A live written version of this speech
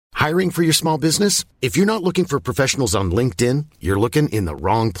Hiring for your small business? If you're not looking for professionals on LinkedIn, you're looking in the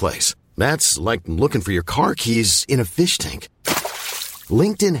wrong place. That's like looking for your car keys in a fish tank.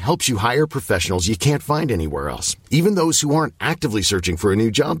 LinkedIn helps you hire professionals you can't find anywhere else, even those who aren't actively searching for a new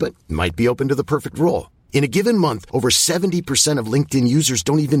job but might be open to the perfect role. In a given month, over 70% of LinkedIn users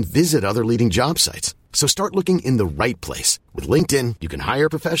don't even visit other leading job sites. So start looking in the right place. With LinkedIn, you can hire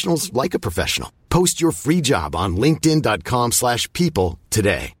professionals like a professional. Post your free job on linkedin.com/people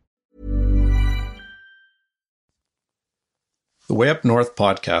today. The Way Up North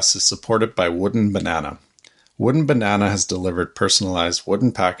podcast is supported by Wooden Banana. Wooden Banana has delivered personalized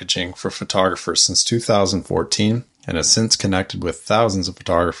wooden packaging for photographers since 2014 and has since connected with thousands of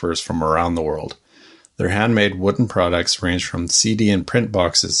photographers from around the world. Their handmade wooden products range from CD and print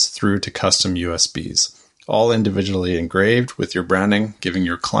boxes through to custom USBs, all individually engraved with your branding, giving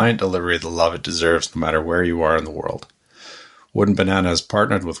your client delivery the love it deserves no matter where you are in the world. Wooden Banana has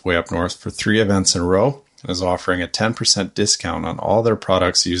partnered with Way Up North for 3 events in a row and is offering a 10% discount on all their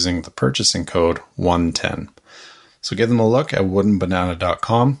products using the purchasing code 110. So give them a look at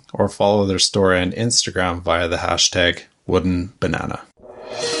woodenbanana.com or follow their store and Instagram via the hashtag woodenbanana.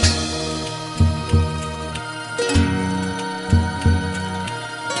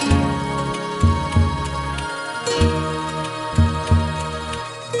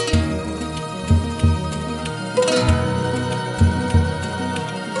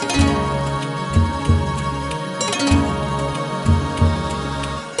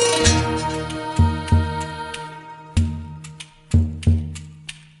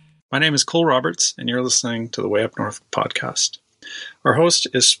 My name is Cole Roberts, and you're listening to the Way Up North podcast. Our host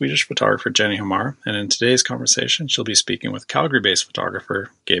is Swedish photographer Jenny Hamar, and in today's conversation, she'll be speaking with Calgary-based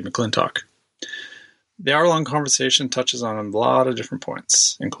photographer Gabe McClintock. The hour-long conversation touches on a lot of different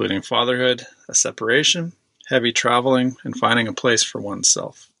points, including fatherhood, a separation, heavy traveling, and finding a place for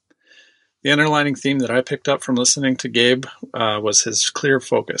oneself. The underlining theme that I picked up from listening to Gabe was his clear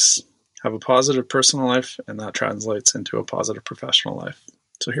focus. Have a positive personal life, and that translates into a positive professional life.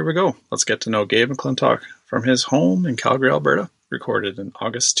 So here we go. Let's get to know Gabe McClintock from his home in Calgary, Alberta, recorded in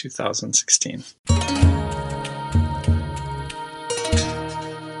August 2016.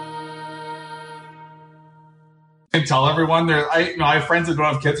 I tell everyone I have friends that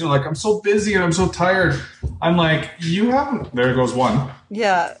don't have kids and they're like, I'm so busy and I'm so tired. I'm like, you haven't. There goes one.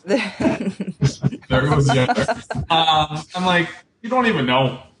 Yeah. There goes the other. I'm like, you don't even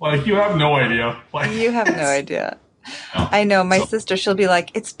know. Like, you have no idea. Like, you have no idea. No. I know my sister, she'll be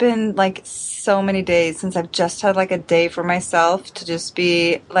like, it's been like so many days since I've just had like a day for myself to just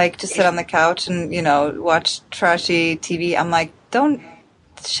be like, just sit on the couch and, you know, watch trashy TV. I'm like, don't,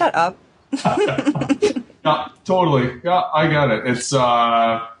 shut up. Yeah, totally. Yeah, I got it. It's,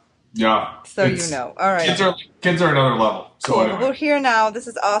 yeah. So you know. All right. Kids are another level. So cool. Anyway. We're here now. This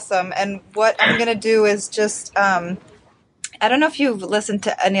is awesome. And what I'm going to do is just, I don't know if you've listened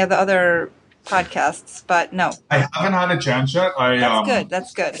to any of the other podcasts, but no. I haven't had a chance yet.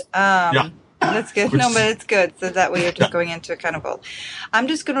 That's good. Yeah. That's good. No, but it's good. So that way you're just going into a kind of gold. I'm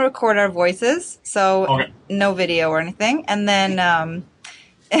just going to record our voices. So no video or anything. And then,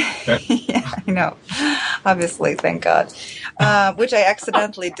 yeah, I know. Obviously, thank God. Which I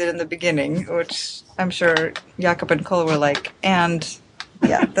accidentally did in the beginning, which I'm sure Jakob and Cole were like, and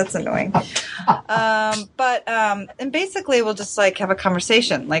yeah, that's annoying. And basically we'll just like have a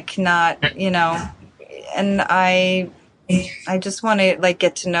conversation, like not, you know, and I just want to like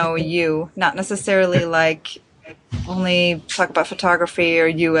get to know you, not necessarily like only talk about photography or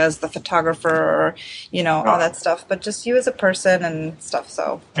you as the photographer or, you know, all that stuff, but just you as a person and stuff.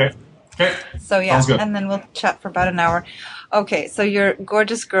 So, okay. So yeah, and then we'll chat for about an hour. Okay. So your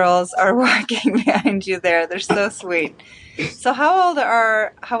gorgeous girls are walking behind you there. They're so sweet. So how old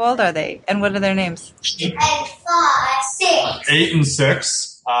are they, and what are their names? 8 and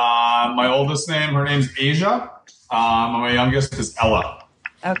 6. My oldest her name's Asia. My youngest is Ella.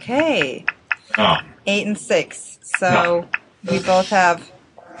 Okay. 8 and 6. So we both have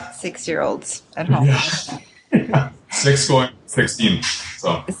 6-year-olds at home. Yeah. 6 going 16.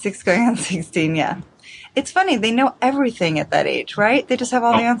 So 6 going on 16. Yeah. It's funny. They know everything at that age, right? They just have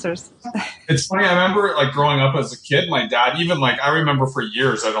all the answers. It's funny. I remember like growing up as a kid, my dad, even like, I remember for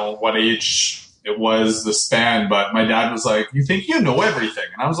years, I don't know what age it was, the span, but my dad was like, you think you know everything?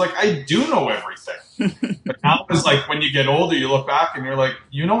 And I was like, I do know everything. But now it's like, when you get older, you look back and you're like,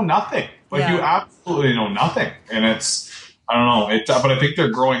 you know nothing. Like you absolutely know nothing. And it's, I don't know. But I think they're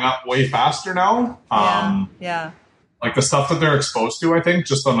growing up way faster now. Yeah. Like the stuff that they're exposed to, I think,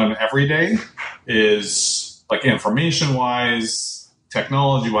 just on an everyday is like information-wise,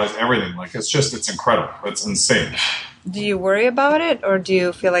 technology-wise, everything. Like it's incredible. It's insane. Do you worry about it, or do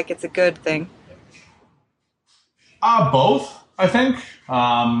you feel like it's a good thing? Both, I think.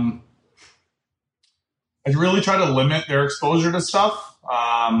 I really try to limit their exposure to stuff.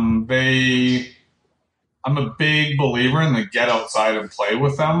 I'm a big believer in the get outside and play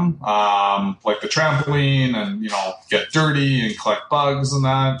with them, like the trampoline and, get dirty and collect bugs and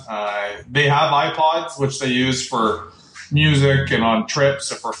that. They have iPods, which they use for music and on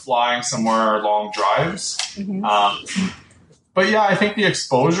trips if we're flying somewhere or long drives. Mm-hmm. But yeah, I think the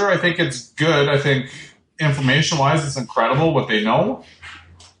exposure, I think it's good. I think information-wise, it's incredible what they know.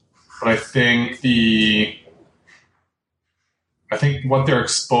 But I think what they're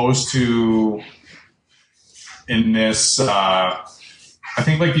exposed to in this, I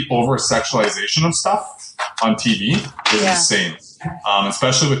think like the over-sexualization of stuff on TV is insane.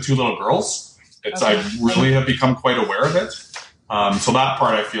 Especially with two little girls. I really have become quite aware of it. So that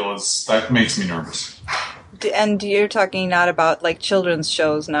part I feel that makes me nervous. And you're talking not about like children's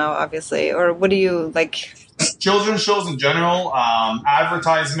shows now, obviously, or what do you like? Children's shows in general,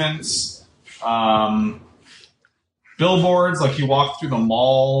 advertisements, billboards, like you walk through the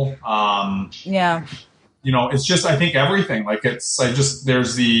mall. It's just, I think everything, like I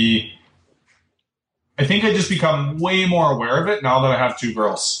think I just become way more aware of it now that I have two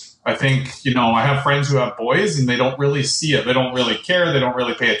girls. I think, I have friends who have boys and they don't really see it. They don't really care. They don't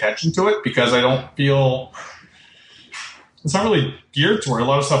really pay attention to it because I don't feel it's not really geared toward. A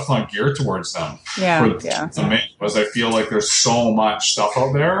lot of stuff's not geared towards them. Because I feel like there's so much stuff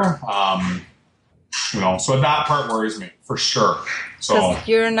out there. So that part worries me for sure. So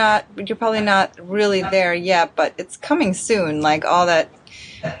you're probably not really there yet, but it's coming soon. Like all that,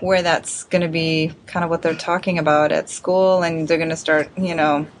 where that's going to be kind of what they're talking about at school, and they're going to start,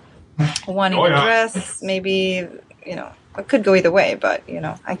 wanting to dress. Maybe, it could go either way, but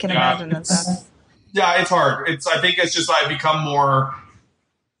I can imagine that's. Yeah, it's hard. I think it's just I become more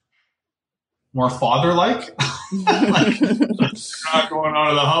father-like. Like, you're not going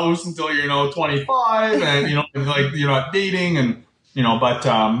out of the house until you're 25, and you're not dating, and But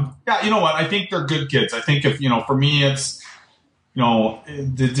you know what? I think they're good kids. I think if for me, it's to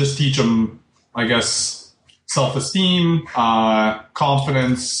just teach them, I guess, self-esteem,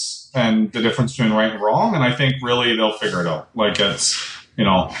 confidence, and the difference between right and wrong. And I think really they'll figure it out. Like it's.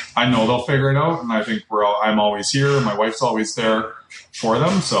 I know they'll figure it out, and I think I'm always here. My wife's always there for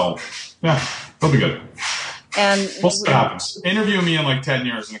them, so yeah, they'll be good. And we'll see what happens. Interview me in like 10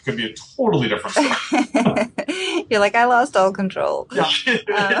 years, and it could be a totally different story. You're like, I lost all control. Yeah,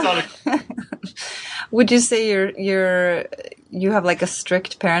 would you say you have like a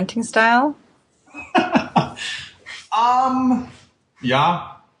strict parenting style?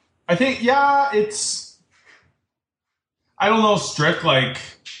 Yeah, I think it's. I don't know, strict, like,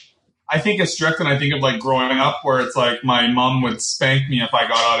 I think it's strict, and I think of, like, growing up where it's, like, my mom would spank me if I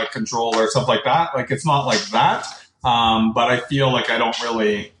got out of control or stuff like that. Like, it's not like that, but I feel like I don't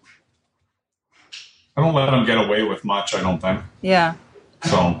let them get away with much, I don't think. Yeah.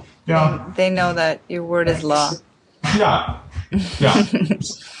 So, yeah. They know that your word is law. Yeah.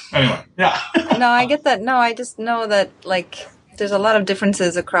 Anyway, yeah. No, I get that. No, I just know that, like, there's a lot of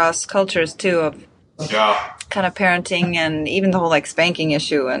differences across cultures, too, of kind of parenting, and even the whole like spanking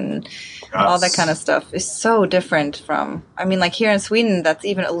issue and all that kind of stuff is so different from. I mean, like here in Sweden, that's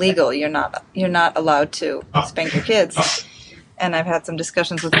even illegal. You're not allowed to spank your kids. And I've had some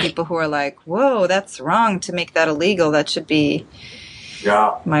discussions with people who are like, "Whoa, that's wrong to make that illegal. That should be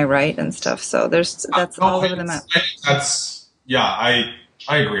my right and stuff." So that's all over the map.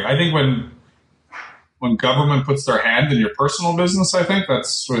 I agree. I think when government puts their hand in your personal business, I think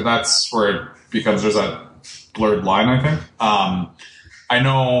that's where it becomes there's that blurred line, I think. I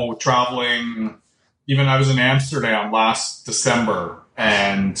know traveling, even I was in Amsterdam last December,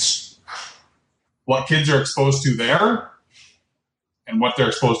 and what kids are exposed to there and what they're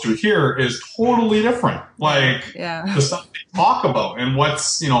exposed to here is totally different. Like the stuff they talk about and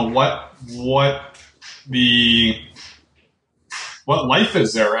what's, what life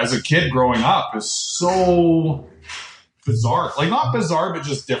is there as a kid growing up is so bizarre. Like not bizarre, but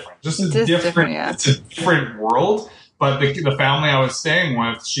just different. It's a different world. But the family I was staying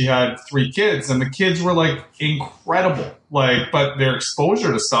with, she had 3 kids, and the kids were like incredible. Like, but their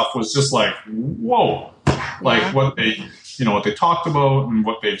exposure to stuff was just like, whoa. Like what they talked about and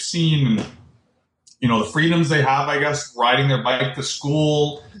what they've seen, and the freedoms they have, I guess, riding their bike to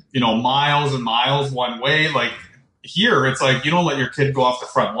school, miles and miles one way. Like here, it's like you don't let your kid go off the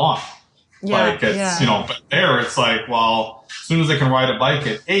front lawn. But there it's like, well, as soon as they can ride a bike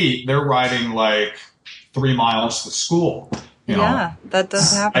at 8, they're riding like 3 miles to school. Yeah, that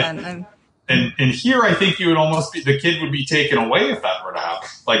does happen. And here, I think you would almost be, the kid would be taken away if that were to happen.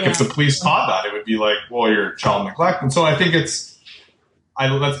 Like if the police caught that, it would be like, well, you're child neglect. And so I think that's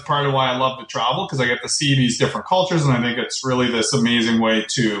part of why I love to travel, because I get to see these different cultures. And I think it's really this amazing way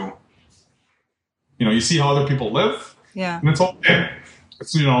to, you see how other people live. Yeah. And it's okay.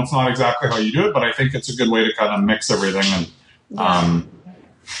 It's, it's not exactly how you do it, but I think it's a good way to kind of mix everything. And,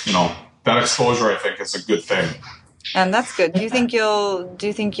 that exposure, I think, is a good thing. And that's good. Do you think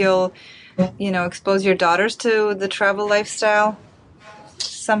you'll expose your daughters to the travel lifestyle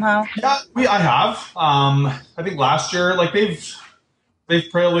somehow? Yeah, I have. I think last year, like they've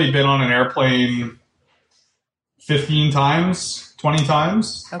probably been on an airplane 15 times, 20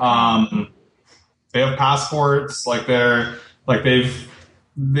 times. Okay. They have passports. They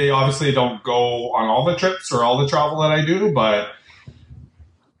obviously don't go on all the trips or all the travel that I do, but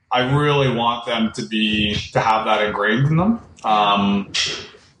I really want them to have that ingrained in them. I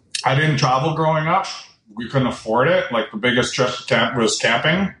didn't travel growing up. We couldn't afford it. Like the biggest trip was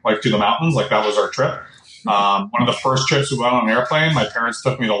camping, like to the mountains. Like that was our trip. One of the first trips we went on an airplane, my parents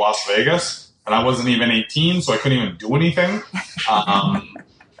took me to Las Vegas, and I wasn't even 18, so I couldn't even do anything.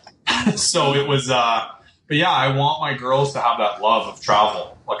 So it was, but yeah, I want my girls to have that love of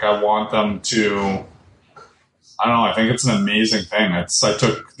travel. Like I want them to, I don't know, I think it's an amazing thing. I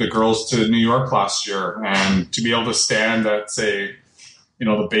took the girls to New York last year, and to be able to stand at, say,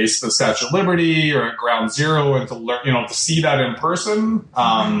 the base of the Statue of Liberty or at Ground Zero, and to learn, to see that in person,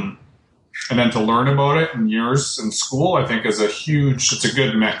 and then to learn about it in years in school, I think it's a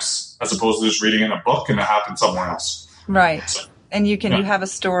good mix, as opposed to just reading it in a book and it happened somewhere else. Right. So, and you have a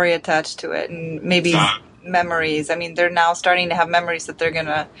story attached to it, and maybe memories. I mean, they're now starting to have memories that they're going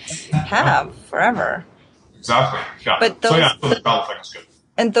to have forever. Exactly. Yeah. But so the travel thing is good.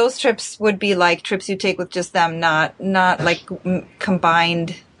 And those trips would be like trips you take with just them, not like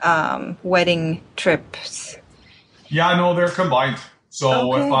combined wedding trips. Yeah, no, they're combined.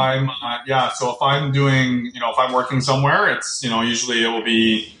 So if I'm doing, if I'm working somewhere, it's, usually it will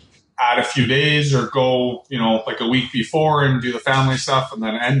be add a few days or go, like a week before and do the family stuff and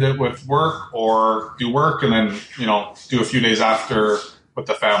then end it with work, or do work and then, do a few days after with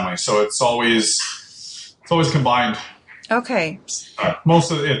the family. So it's always combined. Okay.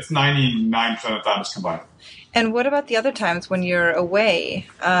 Most of it's 99% of the time is combined. And what about the other times when you're away?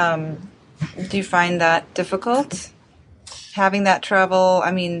 Do you find that difficult? Having that travel?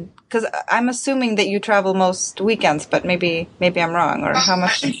 I mean, because I'm assuming that you travel most weekends, but maybe I'm wrong. Or how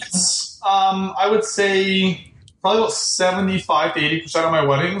much? I would say probably about 75 to 80% of my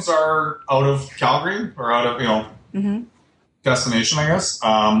weddings are out of Calgary or out of destination, I guess,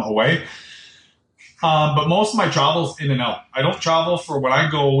 away. But most of my travel's in and out. I don't travel for when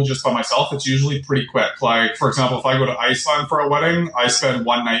I go just by myself. It's usually pretty quick. Like, for example, if I go to Iceland for a wedding, I spend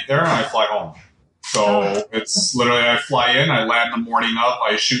one night there and I fly home. So it's literally, I fly in, I land the morning up,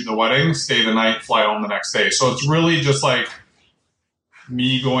 I shoot the wedding, stay the night, fly home the next day. So it's really just like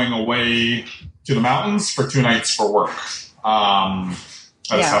me going away to the mountains for 2 nights for work. I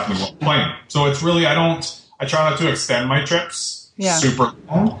just happen to go on a plane. So it's really, I try not to extend my trips super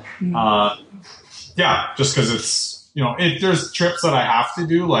long. Just because it's, there's trips that I have to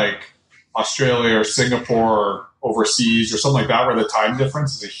do, like Australia or Singapore or overseas or something like that, where the time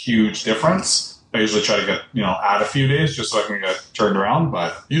difference is a huge difference. I usually try to get, add a few days just so I can get turned around.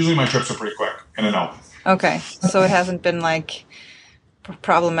 But usually my trips are pretty quick, in and out. Okay. So it hasn't been like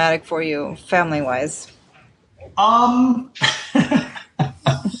problematic for you family-wise?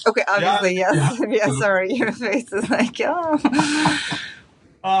 Okay, obviously, yes. Yeah, sorry. Your face is like,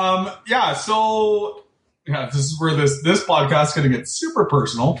 So this is where this podcast is going to get super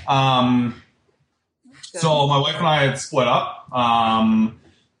personal. So my wife and I had split up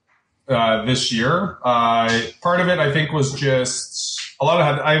this year. Part of it, I think, was just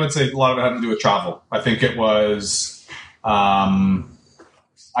I would say a lot of it had to do with travel. I think it was, I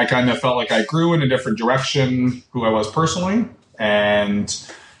kind of felt like I grew in a different direction who I was personally, and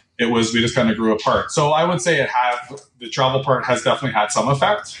we just kind of grew apart. So I would say the travel part has definitely had some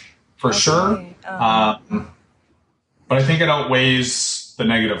effect for sure. But I think it outweighs the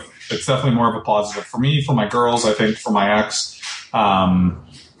negative. It's definitely more of a positive for me, for my girls, I think for my ex.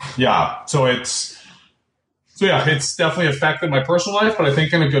 It's definitely affected my personal life, but I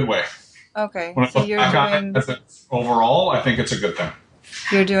think in a good way. Okay. When I look back on it, overall, I think it's a good thing.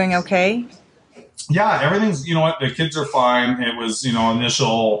 You're doing okay? Yeah, everything's, the kids are fine. It was,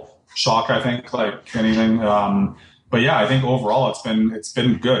 initial shock, I think, like anything. But yeah, I think overall it's been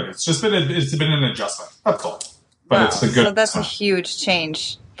good. It's been an adjustment. That's all. But it's a good. So that's a huge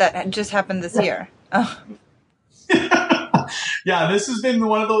change that just happened this year. Oh. Yeah, this has been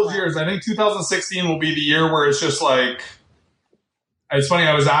one of those years. I think 2016 will be the year where it's just like, it's funny.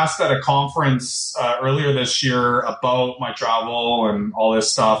 I was asked at a conference earlier this year about my travel and all this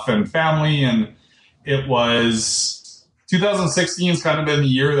stuff and family. And it was 2016 has kind of been the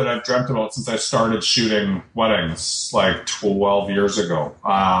year that I've dreamt about since I started shooting weddings like 12 years ago.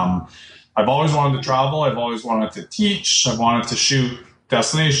 I've always wanted to travel. I've always wanted to teach. I've wanted to shoot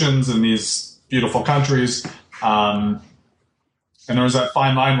destinations in these beautiful countries. And there was that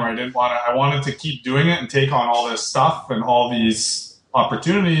fine line where I wanted to keep doing it and take on all this stuff and all these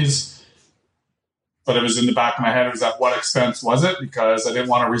opportunities, but it was in the back of my head. It was at what expense was it? Because I didn't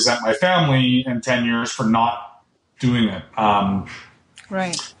want to resent my family in 10 years for not doing it.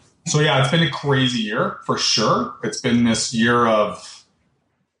 Right. So yeah, it's been a crazy year for sure. It's been this year of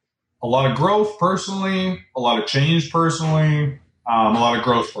a lot of growth personally, a lot of change personally, a lot of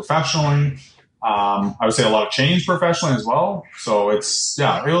growth professionally. I would say a lot of change professionally as well. So it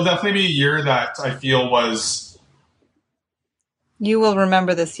will definitely be a year that I feel was. You will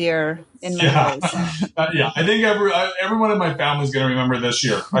remember this year in many ways. Yeah, I think everyone in my family is going to remember this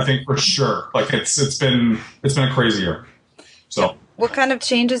year. I think for sure. Like it's been a crazy year. So, what kind of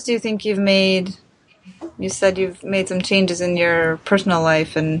changes do you think you've made? You said you've made some changes in your personal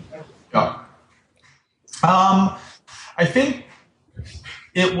life, and I think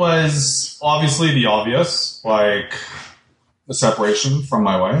it was obviously the obvious, like the separation from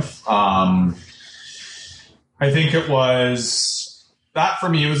my wife. I think it was. That for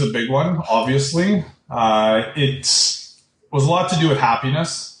me was a big one, obviously. It was a lot to do with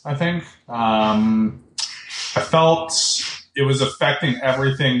happiness, I think. I felt it was affecting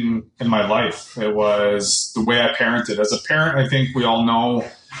everything in my life. It was the way I parented. As a parent, I think we all know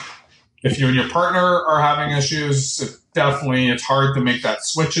if you and your partner are having issues, it's hard to make that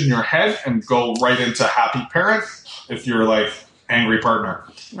switch in your head and go right into happy parent if you're like angry partner.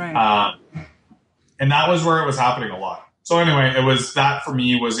 Right. And that was where it was happening a lot. So anyway, it was that for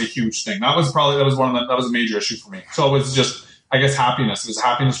me was a huge thing. That was a major issue for me. So it was just, I guess, happiness. It was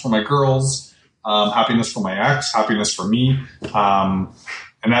happiness for my girls, happiness for my ex, happiness for me.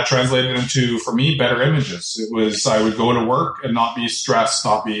 And that translated into, for me, better images. It was, I would go to work and not be stressed,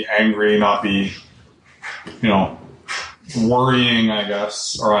 not be angry, not be, worrying, I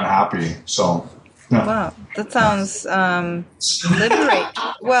guess, or unhappy. So, yeah. Wow, that sounds liberating.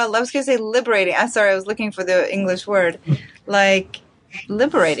 Well, I was going to say liberating. I'm sorry, I was looking for the English word. Like,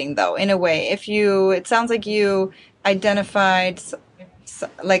 liberating, though, in a way. It sounds like you identified,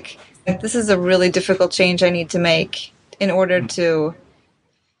 like, this is a really difficult change I need to make in order to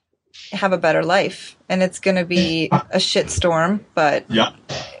have a better life. And it's going to be a shitstorm, but... Yeah,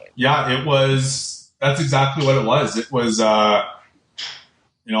 it was... That's exactly what it was. It was...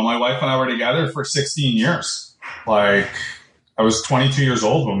 my wife and I were together for 16 years. Like, I was 22 years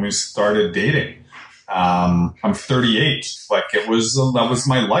old when we started dating. I'm 38. Like, that was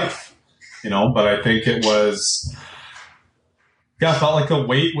my life, but I think it was, I felt like a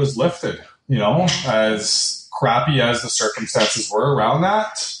weight was lifted, as crappy as the circumstances were around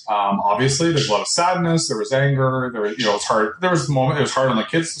that. Obviously there's a lot of sadness. There was anger. There was, it was hard. There was a moment it was hard on the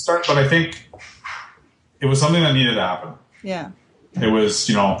kids to start, but I think it was something that needed to happen. Yeah. It was,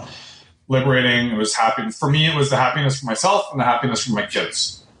 liberating. It was happy. For me, it was the happiness for myself and the happiness for my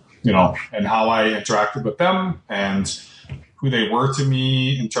kids, and how I interacted with them and who they were to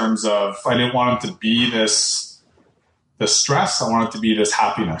me in terms of, I didn't want them to be this stress. I wanted it to be this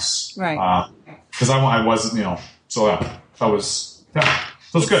happiness. Right. Because I wasn't, so that was,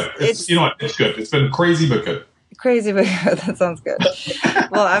 so it's good. It's it's good. It's been crazy, but good. Crazy, but good. That sounds good.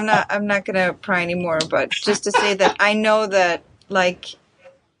 Well, I'm not going to pry anymore, but just to say that I know that, like,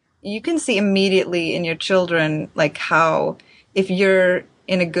 you can see immediately in your children, like, how, if you're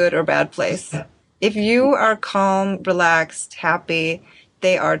in a good or bad place, if you are calm, relaxed, happy,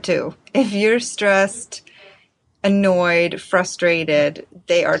 they are too. If you're stressed, annoyed, frustrated,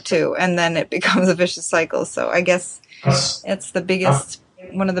 they are too. And then it becomes a vicious cycle. So I guess it's the biggest,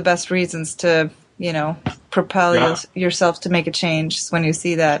 one of the best reasons to, propel yourself to make a change when you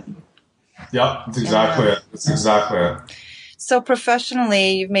see that. Yeah, that's exactly it. That's exactly it. So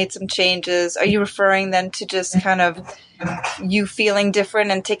professionally, you've made some changes. Are you referring then to just kind of you feeling different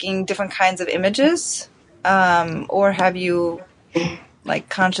and taking different kinds of images? Or have you, like,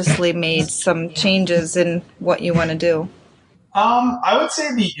 consciously made some changes in what you want to do? I would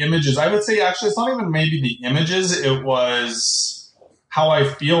say the images. I would say, actually, it's not even maybe the images. It was how I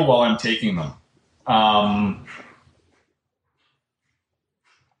feel while I'm taking them. I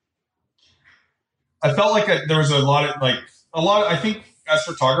felt like there was a lot, I think as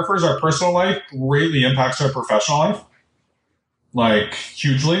photographers, our personal life greatly impacts our professional life. like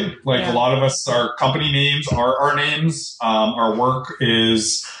hugely. Like a lot of us, our company names are our names. Our work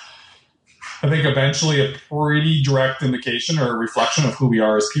is, I think, eventually a pretty direct indication or a reflection of who we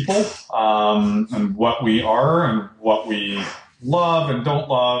are as people, and what we are and what we love and don't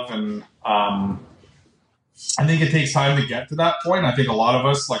love. And I think it takes time to get to that point. I think a lot of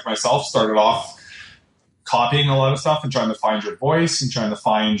us, like myself, started off copying a lot of stuff and trying to find your voice and trying to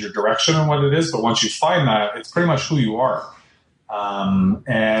find your direction and what it is. But once you find that, it's pretty much who you are.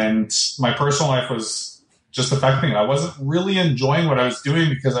 And my personal life was just affecting it. I wasn't really enjoying what I was doing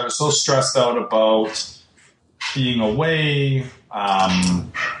because I was so stressed out about being away.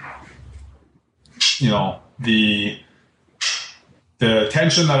 The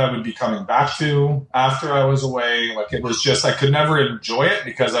attention that I would be coming back to after I was away, like it was just, I could never enjoy it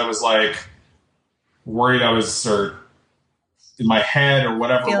because I was like worried or in my head or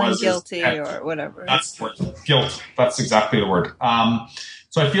whatever feeling it was. Guilty or whatever. That's the word. Guilt. That's exactly the word.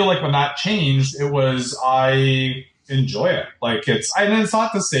 So I feel like when that changed, it was, I enjoy it. Like and it's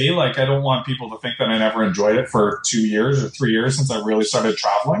not to say like, I don't want people to think that I never enjoyed it for 2 years or 3 years since I really started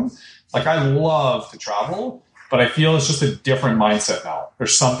traveling. Like I love to travel, but I feel it's just a different mindset now.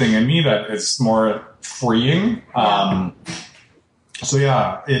 There's something in me that is more freeing. So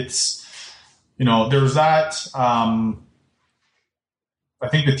yeah, it's, there's that. I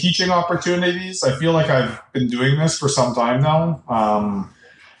think the teaching opportunities, I feel like I've been doing this for some time now. I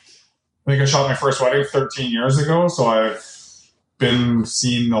think I shot my first wedding 13 years ago. So I've been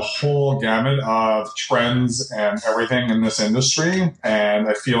seeing the whole gamut of trends and everything in this industry. And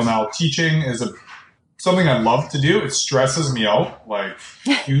I feel now teaching is something I love to do. It stresses me out, like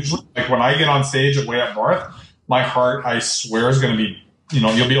hugely. Like when I get on stage at Way Up North, my heart, I swear, is going to be,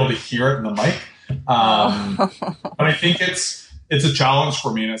 you'll be able to hear it in the mic. But I think it's a challenge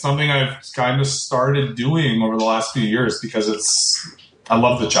for me, and it's something I've kind of started doing over the last few years because I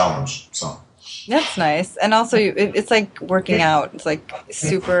love the challenge. So that's nice. And also it's like working out. It's like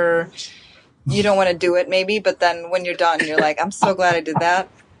super, you don't want to do it maybe, but then when you're done, you're like, I'm so glad I did that.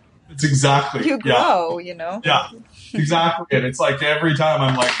 It's exactly. You grow, Yeah, exactly. And it's like every time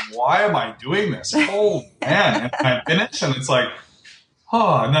I'm like, why am I doing this? Oh, man. And I finish and it's like,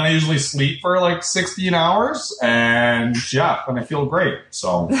 and then I usually sleep for like 16 hours and and I feel great.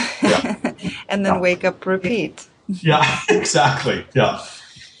 So, yeah. And then wake up, repeat. Yeah, exactly. Yeah.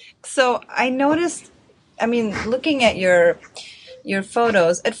 So I noticed, looking at your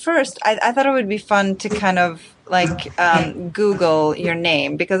photos, at first I thought it would be fun to kind of like Google your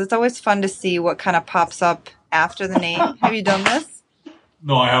name because it's always fun to see what kind of pops up after the name. Have you done this?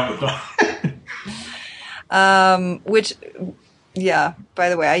 No, I haven't done. Yeah, by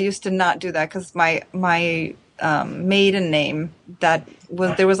the way, I used to not do that because my maiden name,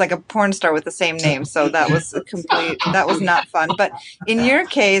 there was like a porn star with the same name, so that was that was not fun. But in your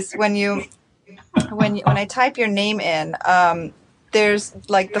case, when I type your name in, there's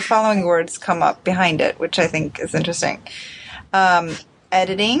like the following words come up behind it, which I think is interesting.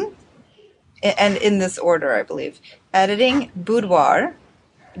 Editing, and in this order, I believe. Editing, boudoir,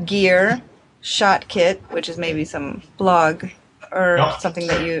 gear, shot kit, which is maybe some blog or something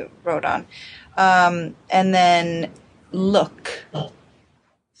that you wrote on. And then look.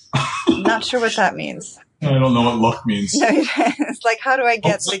 Not sure what that means. I don't know what look means. It's like, how do I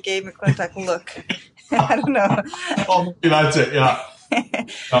get the Gabe McClintock look? I don't know. Oh, that's it, yeah.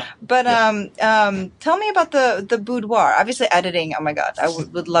 But tell me about the boudoir. Obviously editing, oh my God, I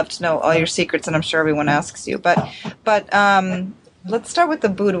would love to know all your secrets, and I'm sure everyone asks you. But let's start with the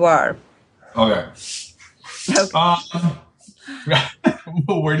boudoir. Okay.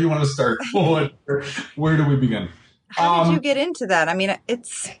 Where do you want to start? Where do we begin? How did you get into that?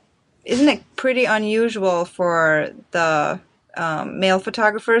 Isn't it pretty unusual for the male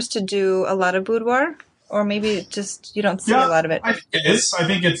photographers to do a lot of boudoir? Or maybe just you don't see a lot of it. I think it is. I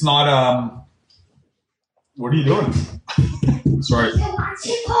think it's not. What are you doing? Sorry.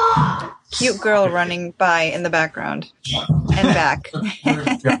 Cute girl running by in the background and back.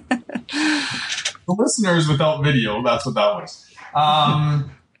 The listeners without video, that's what that was.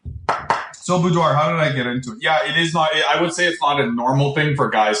 So boudoir, how did I get into it? Yeah, it is not. I would say it's not a normal thing for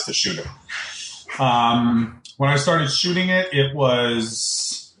guys to shoot it. When I started shooting it, it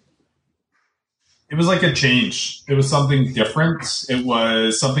was like a change. It was something different. It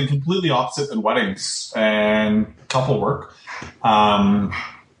was something completely opposite than weddings and couple work.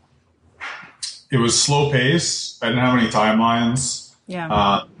 It was slow pace. I didn't have any timelines.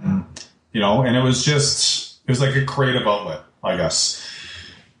 Yeah. And it was like a creative outlet, I guess.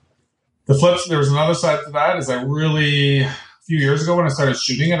 There was another side to that is a few years ago when I started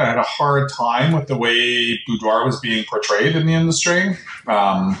shooting it, I had a hard time with the way boudoir was being portrayed in the industry.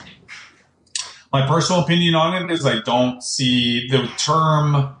 My personal opinion on it is I don't see the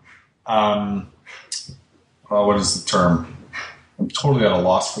term. What is the term? I'm totally at a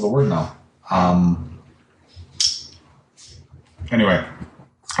loss for the word now. Anyway,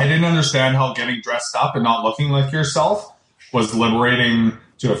 I didn't understand how getting dressed up and not looking like yourself was liberating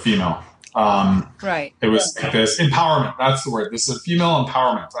to a female. Right. It was like this empowerment. That's the word. This is female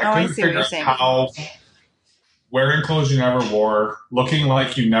empowerment. I couldn't figure out how wearing clothes you never wore, looking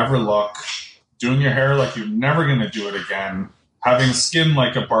like you never look, doing your hair like you're never going to do it again, having skin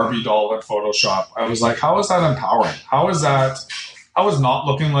like a Barbie doll in Photoshop. I was like, how is that empowering? How is not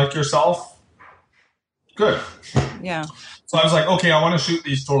looking like yourself good? Yeah. So I was like, okay, I want to shoot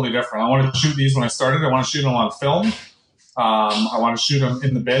these totally different. I want to shoot these when I started. I want to shoot them on film. I want to shoot them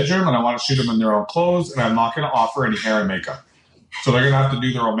in the bedroom, and I want to shoot them in their own clothes, and I'm not going to offer any hair and makeup. So they're going to have to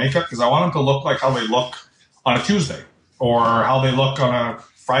do their own makeup because I want them to look like how they look on a Tuesday or how they look on a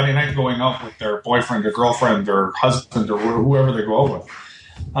Friday night going out with their boyfriend or girlfriend or husband or whoever they go out with.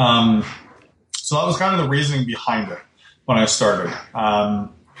 So that was kind of the reasoning behind it when I started.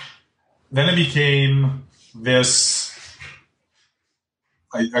 Then it became this...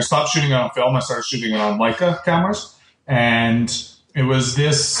 I stopped shooting it on film. I started shooting it on Leica cameras. And it was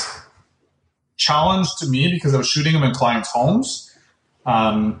this challenge to me because I was shooting them in clients' homes.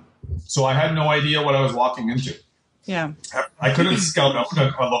 So I had no idea what I was walking into. Yeah. I couldn't scout out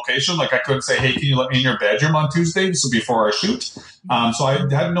a location. Like I couldn't say, hey, can you let me in your bedroom on Tuesday? So before I shoot. So I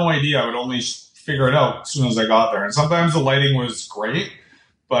had no idea. I would only figure it out as soon as I got there. And sometimes the lighting was great,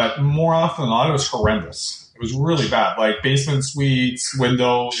 but more often than not, it was horrendous. It was really bad. Like basement suites,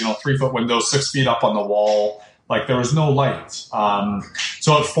 window, 3-foot window, 6 feet up on the wall. Like there was no light.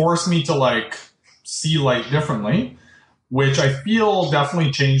 So it forced me to see light differently, which I feel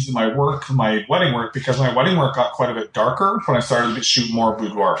definitely changed my wedding work, because my wedding work got quite a bit darker when I started to shoot more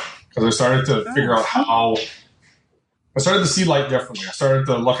boudoir. Because I started to figure out how I started to see light differently. I started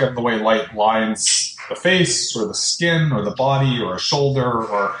to look at the way light lines the face or the skin or the body or a shoulder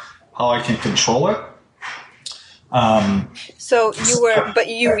or how I can control it. So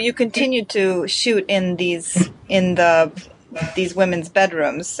you continued to shoot in these women's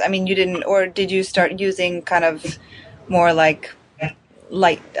bedrooms. I mean, you didn't, or did you start using kind of more like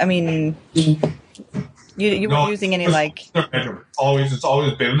light? I mean, you weren't using any like their bedroom. It's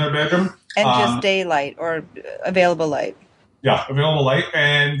always been in their bedroom, and just daylight or available light. Yeah, available light.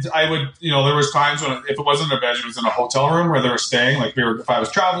 And I would, there was times when if it wasn't in their bedroom, it was in a hotel room where they were staying. Like if I was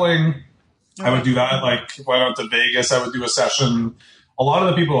traveling. I would do that. Like if I went to Vegas, I would do a session. A lot of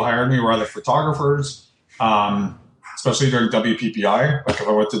the people who hired me were either photographers, especially during WPPI. Like if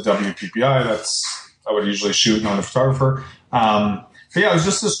I went to WPPI, I would usually shoot, not a photographer. But yeah, it was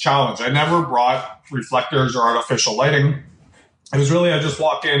just this challenge. I never brought reflectors or artificial lighting. It was really, I just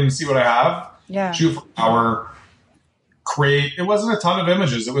walk in, see what I have, shoot for an hour, create. It wasn't a ton of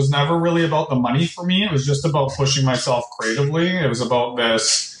images. It was never really about the money for me. It was just about pushing myself creatively. It was about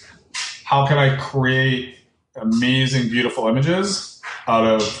this. How can I create amazing, beautiful images out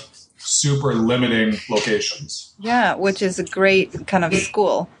of super limiting locations? Yeah, which is a great kind of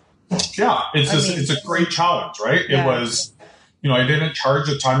school. Yeah, it's a great challenge, right? Yeah. It was, I didn't charge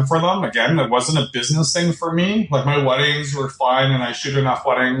a ton for them. Again, it wasn't a business thing for me. Like my weddings were fine and I shoot enough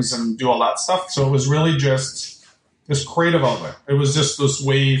weddings and do all that stuff. So it was really just this creative outlet. It was just this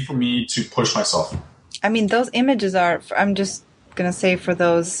way for me to push myself. I mean, those images are, I'm just going to say for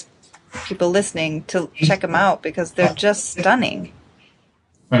those people listening to check them out because they're just stunning.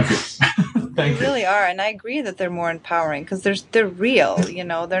 Thank you. They really are, and I agree that they're more empowering because they're real.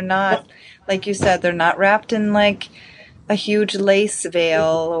 They're not, like you said, they're not wrapped in like a huge lace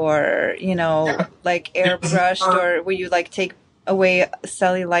veil or like airbrushed or where you like take away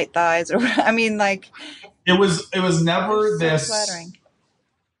cellulite thighs or I mean like. It was never this. So flattering.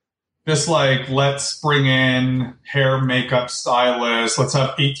 This like, let's bring in hair, makeup stylists. Let's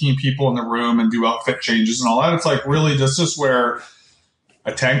have 18 people in the room and do outfit changes and all that. It's like really just wear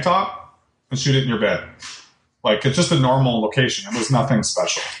a tank top and shoot it in your bed. Like it's just a normal location. It was nothing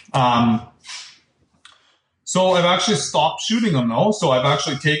special. So I've actually stopped shooting them though. So I've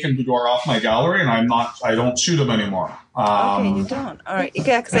actually taken boudoir off my gallery and I don't shoot them anymore. Okay, you don't. All right.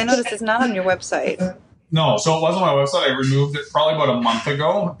 Yeah, because I noticed it's not on your website. No, so it was on my website. I removed it probably about a month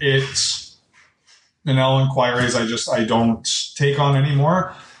ago. It's all inquiries I don't take on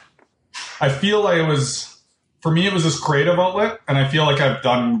anymore. I feel like for me, it was this creative outlet, and I feel like I've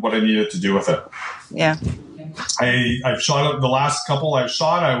done what I needed to do with it. Yeah. I've shot the last couple I've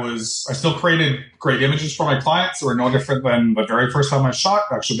shot. I still created great images for my clients. They were no different than the very first time I shot.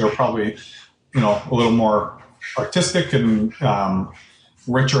 Actually, they were probably, a little more artistic and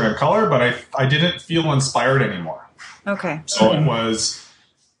richer in color, but I didn't feel inspired anymore. Okay. So it was,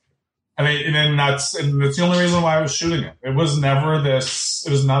 and that's the only reason why I was shooting it. It was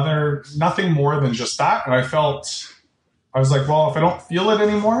nothing more than just that. And I was like, well, if I don't feel it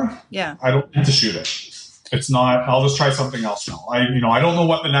anymore, I don't need to shoot it. It's not, I'll just try something else now. I don't know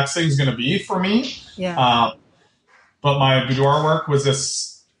what the next thing's going to be for me. Yeah. But my boudoir work was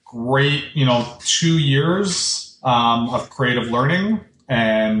this great, 2 years of creative learning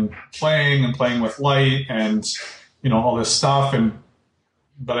and playing with light and, all this stuff.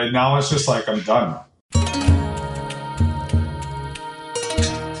 But now it's just like, I'm done.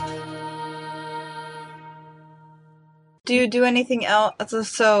 Do you do anything else?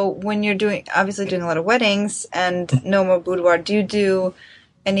 So when you're obviously doing a lot of weddings and no more boudoir, do you do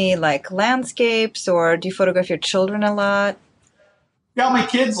any like landscapes, or do you photograph your children a lot? Yeah, my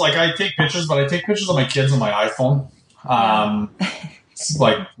kids, like I take pictures, but I take pictures of my kids on my iPhone. It's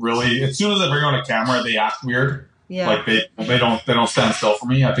like really, as soon as I bring on a camera, they act weird. Yeah. Like they don't stand still for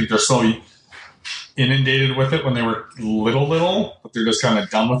me. I think they're so inundated with it when they were little, but they're just kind of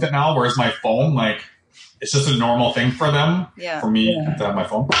done with it now. Whereas my phone, like, it's just a normal thing for them. Yeah. For me to have my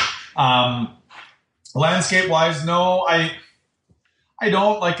phone. Landscape wise, no, I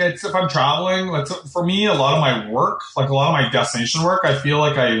don't like it. If I'm traveling, for me, a lot of my work, like a lot of my destination work, I feel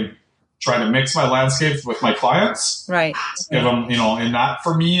like I try to mix my landscapes with my clients. Right. Give them, and that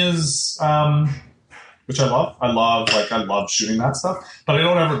for me is, which I love. I love shooting that stuff, but I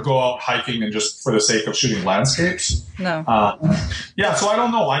don't ever go out hiking and just for the sake of shooting landscapes. No. So I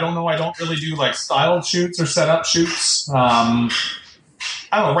don't know. I don't really do like styled shoots or setup shoots. I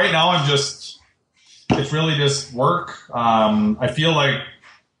don't know. Right now it's really just work. I feel like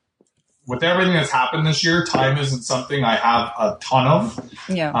with everything that's happened this year, time isn't something I have a ton of.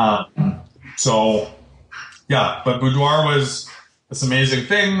 Yeah. But boudoir was this amazing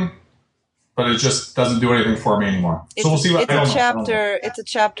thing, but it just doesn't do anything for me anymore. So we'll see what it's a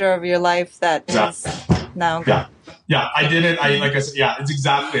chapter of your life that is now. Yeah, I did it. Like I said, it's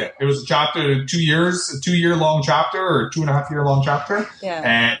exactly it. It was a chapter, a 2 year long chapter or 2.5 year long chapter. Yeah.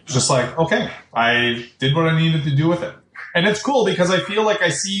 And just like, okay, I did what I needed to do with it. And it's cool because I feel like I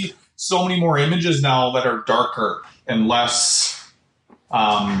see so many more images now that are darker and less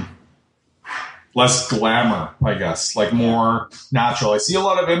glamour, I guess, like more natural. I see a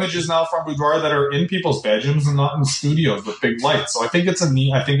lot of images now from boudoir that are in people's bedrooms and not in studios with big lights. So I think it's a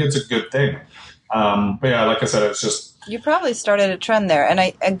good thing. But yeah, like I said, it's just... You probably started a trend there, and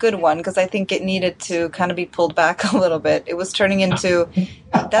a good one, because I think it needed to kind of be pulled back a little bit. It was turning into...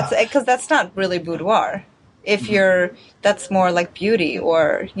 Because that's not really boudoir. That's more like beauty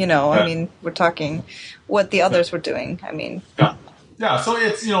or, I mean, we're talking what the others were doing. I mean... Yeah, so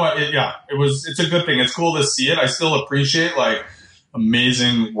it's, it's a good thing. It's cool to see it. I still appreciate like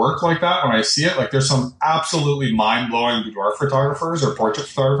amazing work like that when I see it. Like there's some absolutely mind-blowing boudoir photographers or portrait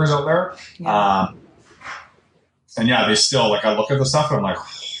photographers out there. Yeah. And they still, like I look at the stuff and I'm like,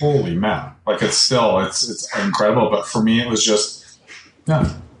 holy man, like it's incredible. But for me, it was just,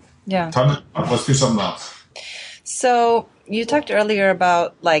 let's do something else. So you talked earlier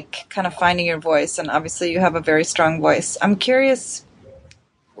about like kind of finding your voice, and obviously you have a very strong voice. I'm curious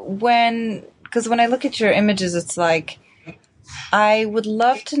because when I look at your images, it's like, I would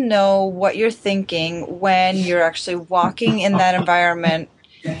love to know what you're thinking when you're actually walking in that environment.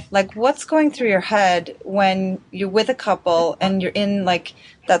 Like, what's going through your head when you're with a couple and you're in like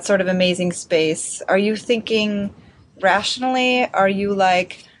that sort of amazing space? Are you thinking rationally? Are you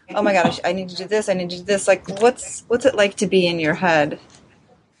like, oh my gosh, I need to do this, I need to do this? Like, what's it like to be in your head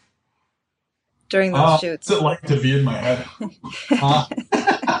during those shoots? What's it like to be in my head?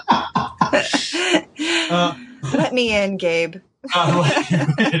 Let me in, Gabe.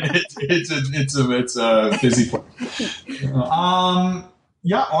 It's a busy place.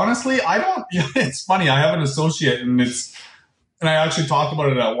 Honestly, I don't. It's funny. I have an associate, and I actually talk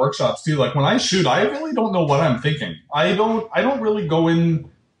about it at workshops too. Like when I shoot, I really don't know what I'm thinking. I don't really go in.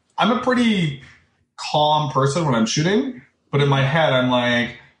 I'm a pretty calm person when I'm shooting, but in my head, I'm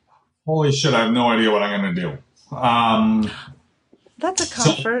like, holy shit, I have no idea what I'm going to do. That's a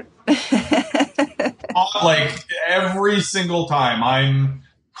comfort. Like every single time I'm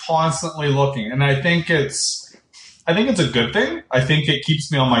constantly looking, and I think it's a good thing. I think it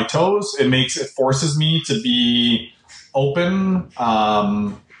keeps me on my toes. It forces me to be open,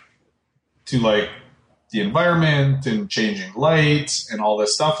 to like the environment and changing light and all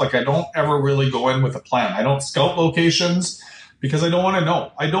this stuff. Like I don't ever really go in with a plan. I don't scout locations because I don't want to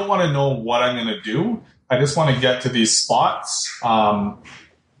know. I don't want to know what I'm going to do. I just want to get to these spots and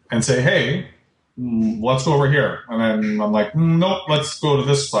say, hey, let's go over here. And then I'm like, nope, let's go to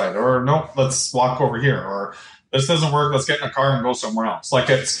this side. Or nope, let's walk over here. Or this doesn't work. Let's get in a car and go somewhere else. Like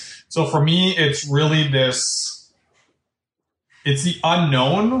so for me, it's really it's the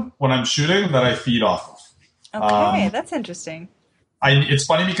unknown when I'm shooting that I feed off of. Okay, that's interesting. It's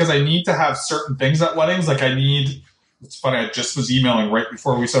funny because I need to have certain things at weddings. Like it's funny, I just was emailing right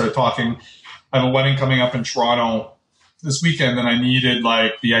before we started talking. I have a wedding coming up in Toronto this weekend, and I needed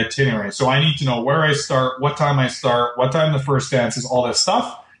like the itinerary. So I need to know where I start, what time I start, what time the first dance is, all this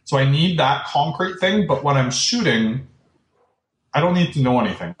stuff. So I need that concrete thing. But when I'm shooting, I don't need to know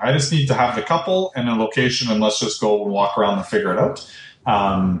anything. I just need to have the couple and a location, and let's just go and walk around and figure it out.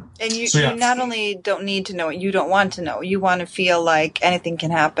 And you not only don't need to know it, you don't want to know. You want to feel like anything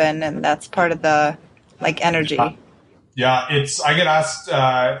can happen, and that's part of the like energy. Yeah, I get asked,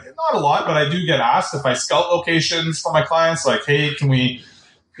 not a lot, but I do get asked if I scout locations for my clients, like, hey, can we,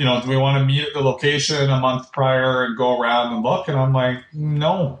 do we want to meet at the location a month prior and go around and look? And I'm like,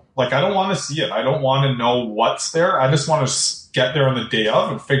 no, like, I don't want to see it. I don't want to know what's there. I just want to get there on the day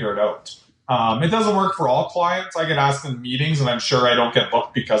of and figure it out. It doesn't work for all clients. I get asked in meetings, and I'm sure I don't get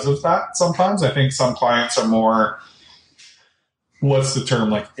booked because of that sometimes. I think some clients are more, what's the term,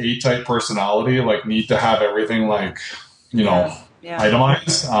 like A-type personality, like need to have everything like,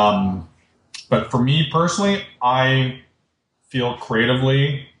 itemized. But for me personally, I feel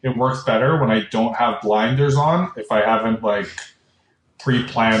creatively it works better when I don't have blinders on, if I haven't like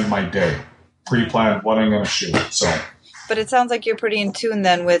pre-planned my day, pre-planned what I'm going to shoot. So, but it sounds like you're pretty in tune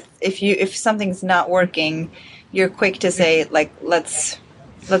then with if something's not working, you're quick to say like, let's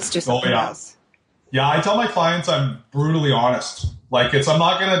do something else. Yeah, I tell my clients I'm brutally honest. Like I'm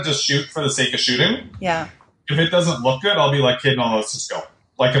not going to just shoot for the sake of shooting. Yeah. If it doesn't look good, I'll be like, hey, no, let's just go.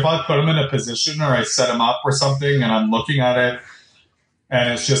 Like if I put them in a position or I set them up or something and I'm looking at it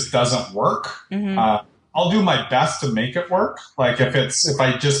and it just doesn't work, I'll do my best to make it work. Like if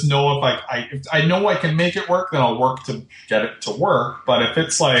I just know if I know I can make it work, then I'll work to get it to work. But if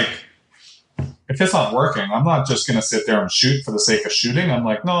it's not working, I'm not just going to sit there and shoot for the sake of shooting. I'm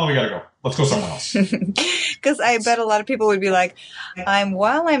like, no, we got to go. Let's go somewhere else. Because I bet a lot of people would be like,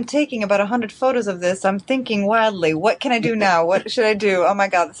 while I'm taking about 100 photos of this, I'm thinking wildly, what can I do now? What should I do? Oh my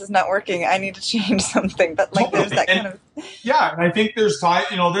God, this is not working. I need to change something. But like there's that kind of... Yeah, and I think there's time,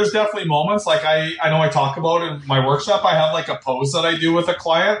 there's definitely moments like I know I talk about in my workshop, I have like a pose that I do with a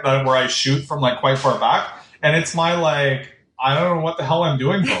client where I shoot from like quite far back. And it's my like, I don't know what the hell I'm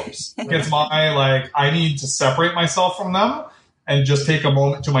doing pose. It's my like, I need to separate myself from them and just take a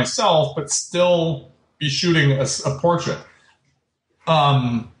moment to myself, but still be shooting a portrait.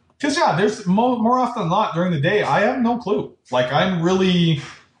 Because there's more often than not during the day, I have no clue. Like I know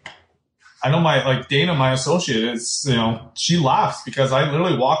Dana, my associate, is she laughs because I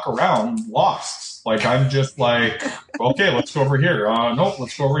literally walk around lost. Like I'm just like, okay, let's go over here. Nope,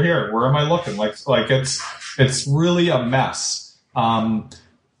 let's go over here. Where am I looking? Like it's really a mess. But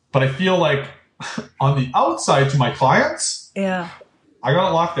I feel like on the outside to my clients, I got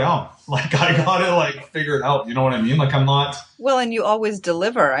it locked down. Like I got it like figured out. You know what I mean? Like I'm not. Well, and you always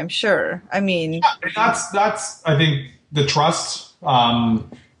deliver, I'm sure. I mean, that's I think the trust.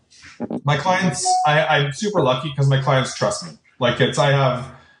 My clients, I'm super lucky because my clients trust me. Like I have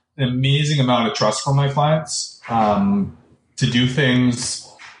an amazing amount of trust from my clients to do things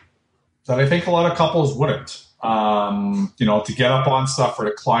that I think a lot of couples wouldn't. To get up on stuff or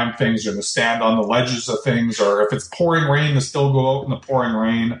to climb things or to stand on the ledges of things, or if it's pouring rain, to still go out in the pouring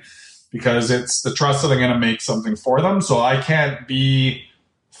rain because it's the trust that I'm going to make something for them. So I can't be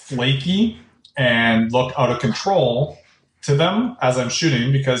flaky and look out of control to them as I'm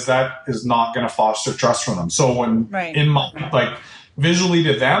shooting because that is not going to foster trust from them. So when in my, visually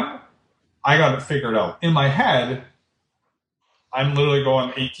to them, I got it figured out. In my head, I'm literally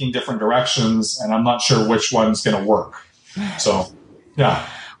going 18 different directions and I'm not sure which one's going to work. So, yeah.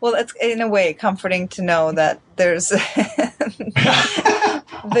 Well, it's in a way comforting to know that there's the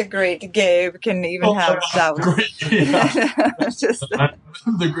great Gabe can even have doubts. I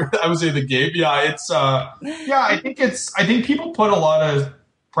would say the Gabe. Yeah, it's, I think people put a lot of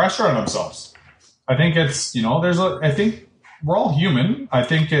pressure on themselves. I think it's, I think we're all human. I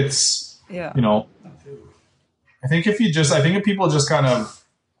think it's, I think if people just kind of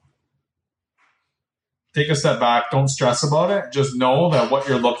take a step back, don't stress about it, just know that what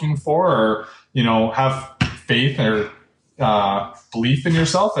you're looking for or, have faith or belief in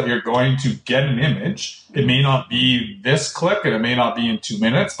yourself that you're going to get an image. It may not be this quick and it may not be in 2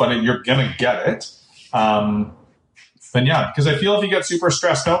 minutes, but you're going to get it. Then yeah, because I feel if you get super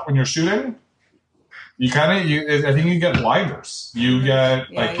stressed out when you're shooting, I think you get blinders. You get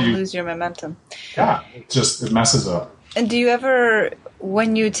you lose your momentum. Yeah, it messes up. And do you ever,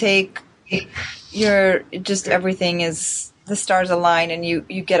 when you take everything is, the stars align and you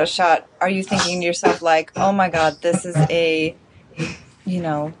get a shot, are you thinking to yourself like, oh my God, this is a,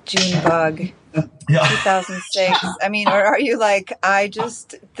 June bug, 2006? I mean, or are you like,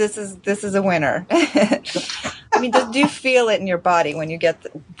 this is a winner? I mean, do you feel it in your body when you get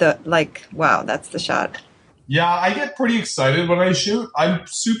the wow, that's the shot? Yeah, I get pretty excited when I shoot. I'm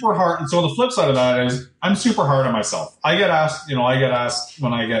super hard. And so the flip side of that is I'm super hard on myself. I get asked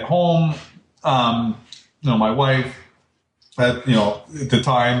when I get home, my wife, at the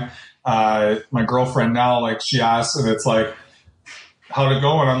time, my girlfriend now, she asks if it's how'd it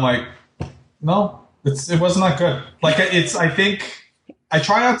go? And I'm like, no, it wasn't that good. I think I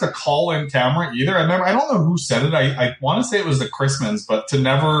try not to call in camera either. I don't know who said it. I want to say it was the Chrismans, but to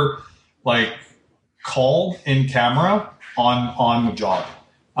never call in camera on the job.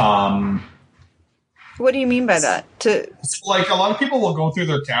 What do you mean by that? A lot of people will go through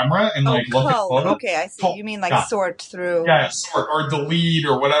their camera and look at photos. Okay, I see. You mean sort through? Yeah, sort or delete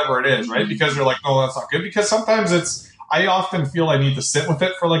or whatever it is, right? Because they're like, no, that's not good. Because sometimes I often feel I need to sit with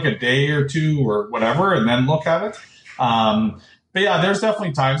it for a day or two or whatever and then look at it. But yeah, there's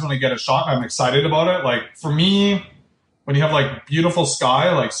definitely times when I get a shot and I'm excited about it. For me, when you have beautiful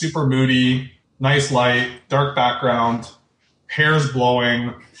sky, super moody, nice light, dark background, hair's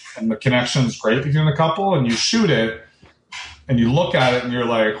blowing, and the connection's great between the couple, and you shoot it and you look at it and you're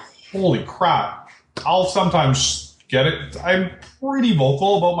like, holy crap. I'll sometimes get it. I'm pretty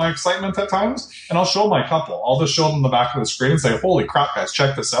vocal about my excitement at times, and I'll show my couple. I'll just show them the back of the screen and say, holy crap, guys,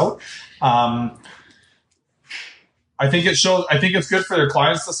 check this out. I think it's good for their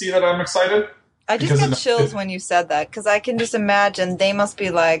clients to see that I'm excited. I just got chills when you said that, because I can just imagine they must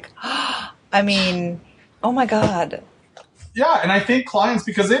be like, oh my God. Yeah, and I think clients,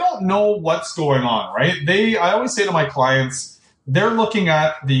 because they don't know what's going on, right? I always say to my clients, they're looking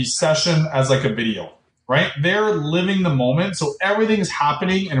at the session as a video, right? They're living the moment, so everything's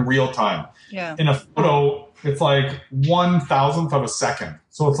happening in real time. Yeah. In a photo, it's 1,000th of a second.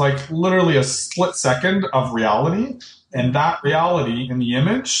 So it's literally a split second of reality, and that reality in the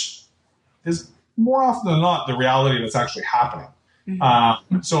image is more often than not the reality that's actually happening.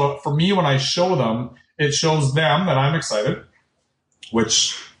 Mm-hmm. So for me, when I show them, it shows them that I'm excited,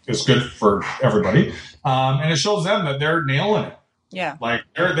 which is good for everybody. And it shows them that they're nailing it. Yeah.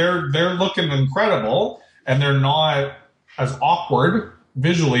 They're looking incredible, and they're not as awkward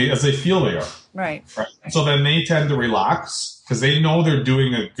visually as they feel they are. Right. So then they tend to relax because they know they're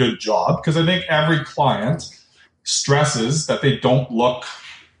doing a good job. Because I think every client stresses that they don't look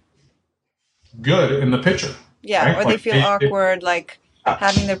good in the picture. Yeah, right? Or they feel awkward,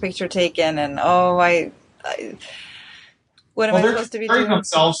 having their picture taken, and what am I supposed to be doing? They're comparing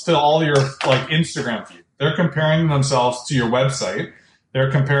themselves to all your Instagram feed. They're comparing themselves to your website.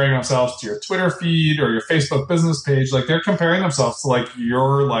 They're comparing themselves to your Twitter feed or your Facebook business page. They're comparing themselves to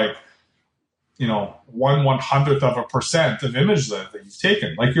your 1/100th of a percent of image that you've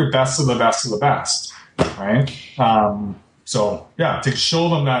taken, your best of the best of the best, right? So yeah, to show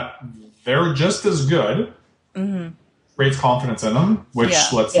them that they're just as good. Mm-hmm. Creates confidence in them, which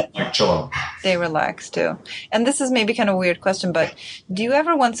lets them chill out. They relax too. And this is maybe kind of a weird question, but do you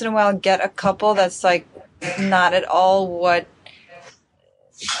ever once in a while get a couple that's not at all what,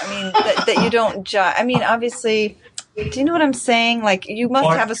 that you don't judge? Obviously, do you know what I'm saying? You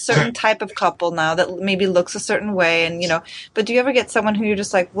must have a certain type of couple now that maybe looks a certain way, and but do you ever get someone who you're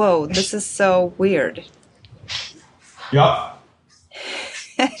just whoa, this is so weird? Yeah.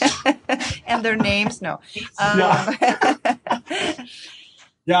 And their names? No.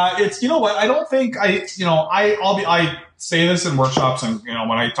 Yeah, it's, I don't think I say this in workshops and,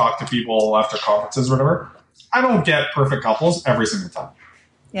 when I talk to people after conferences or whatever, I don't get perfect couples every single time.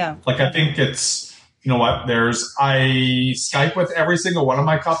 Yeah. I think it's, I Skype with every single one of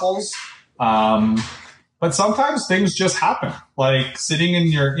my couples. But sometimes things just happen. Sitting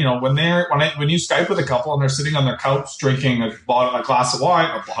in your, when you Skype with a couple and they're sitting on their couch drinking a glass of wine,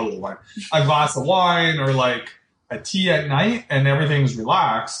 a glass of wine, or a tea at night, and everything's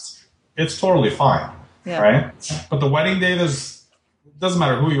relaxed, it's totally fine, right? But the wedding day, it doesn't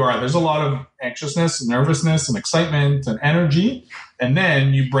matter who you are. There's a lot of anxiousness and nervousness and excitement and energy, and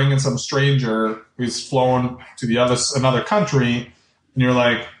then you bring in some stranger who's flown to another country. And you're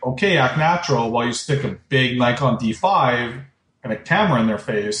like, okay, act natural while you stick a big Nikon D5 and a camera in their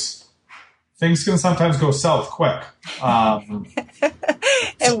face. Things can sometimes go south quick. And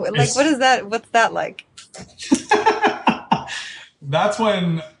like, what is that? What's that like? That's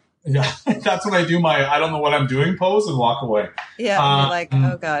when I do my I don't know what I'm doing pose and walk away. Yeah, and you're like,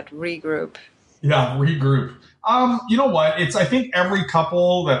 oh God, regroup. Yeah, regroup. You know what? I think every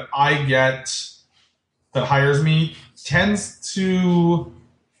couple that I get that hires me tends to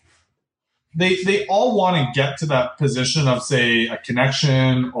they all want to get to that position of, say, a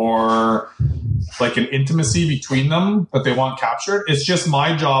connection or like an intimacy between them that they want captured. It's just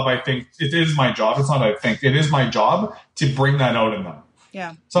my job. I think it is my job. It's not, I think it is my job to bring that out in them.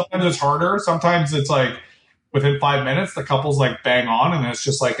 Yeah. Sometimes it's harder. Sometimes it's like within 5 minutes, the couple's like bang on and it's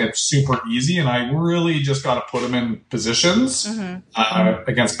just like, it's super easy. And I really just got to put them in positions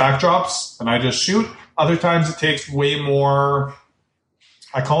against backdrops and I just shoot. Other times it takes way more,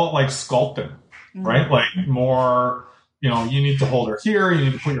 I call it like sculpting, right? Like more, you need to hold her here. You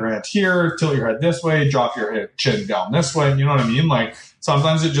need to put your hand here, tilt your head this way, drop your head, chin down this way. You know what I mean? Like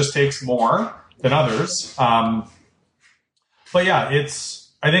sometimes it just takes more than others. But yeah,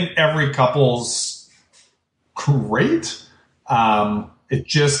 I think every couple's great.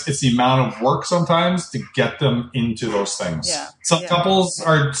 It's the amount of work sometimes to get them into those things. Yeah. Some couples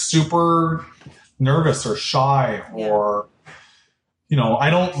are super nervous or shy or, I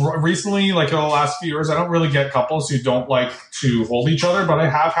don't recently, like in the last few years, I don't really get couples who don't like to hold each other, but I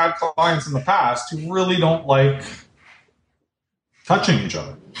have had clients in the past who really don't like touching each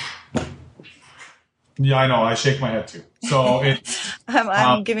other. Yeah, I know. I shake my head too. So it's.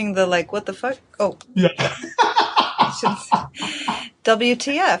 I'm giving the like, what the fuck? Oh. Yeah.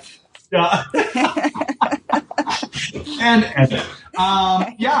 WTF. Yeah. and edit.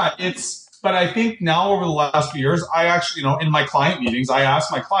 But I think now over the last few years, I actually, in my client meetings, I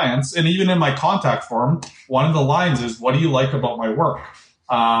ask my clients, and even in my contact form, one of the lines is, what do you like about my work?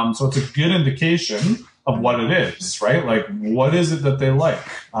 So it's a good indication of what it is, right? Like, what is it that they like?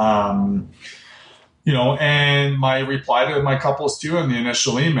 And my reply to my couples too in the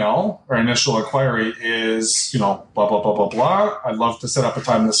initial email or initial inquiry is, blah, blah, blah, blah, blah. I'd love to set up a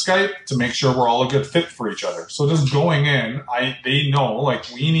time to Skype to make sure we're all a good fit for each other. So just going in, they know, like,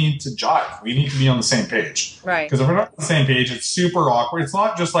 we need to jive. We need to be on the same page. Right. Because if we're not on the same page, it's super awkward. It's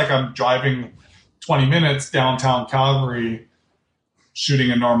not just like I'm driving 20 minutes downtown Calgary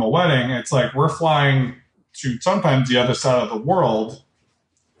shooting a normal wedding. It's like we're flying to sometimes the other side of the world.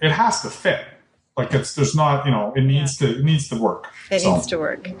 It has to fit. Like there's not, it needs to work. It needs to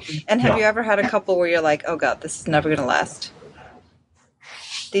work. And have you ever had a couple where you're like, oh God, this is never going to last?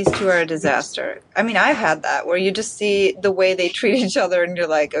 These two are a disaster. I mean, I've had that where you just see the way they treat each other and you're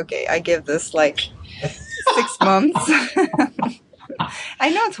like, okay, I give this like 6 months. I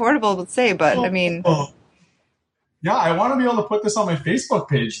know it's horrible to say, but I mean. Yeah, I want to be able to put this on my Facebook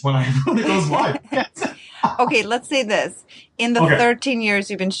page when it goes live. Okay, let's say this. In the 13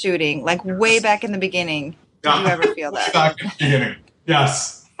 years you've been shooting, like way back in the beginning, did you ever feel that? Way back in the beginning.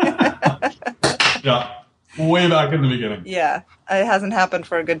 Yes. Yeah. Way back in the beginning. Yeah. It hasn't happened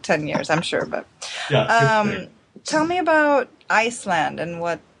for a good 10 years, I'm sure. But yeah. Tell me about Iceland and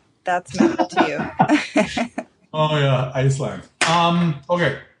what that's meant to you. Oh, yeah. Iceland.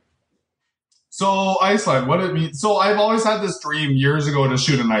 Okay. So Iceland, what it means. So I've always had this dream years ago to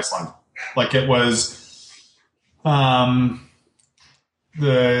shoot in Iceland. Like it was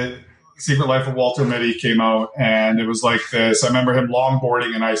the Secret Life of Walter Mitty came out and it was like this. I remember him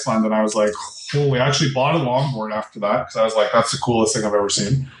longboarding in Iceland and I was like, holy, I actually bought a longboard after that because I was like, that's the coolest thing I've ever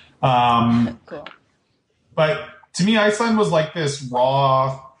seen. Cool. But to me, Iceland was like this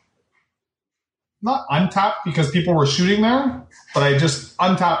raw, not untapped because people were shooting there, but I just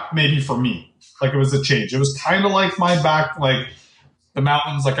untapped maybe for me. Like it was a change. It was kind of like my back, like the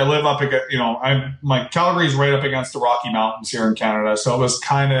mountains. Like I live up against, my Calgary's right up against the Rocky Mountains here in Canada. So it was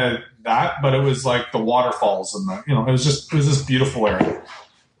kind of that, but it was like the waterfalls and it was this beautiful area.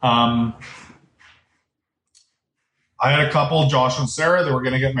 I had a couple, Josh and Sarah, that were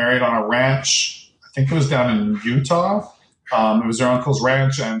going to get married on a ranch. I think it was down in Utah. It was their uncle's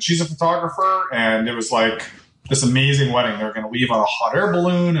ranch and she's a photographer and it was like this amazing wedding. They were going to leave on a hot air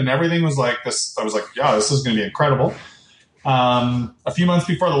balloon and everything was like this. I was like, yeah, this is going to be incredible. A few months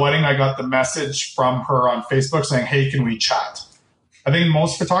before the wedding, I got the message from her on Facebook saying, hey, can we chat? I think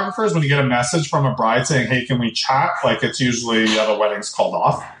most photographers, when you get a message from a bride saying, hey, can we chat? Like it's usually the wedding's called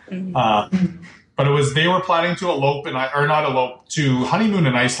off. Mm-hmm. But they were planning to to honeymoon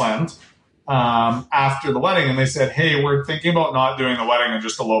in Iceland after the wedding. And they said, hey, we're thinking about not doing the wedding and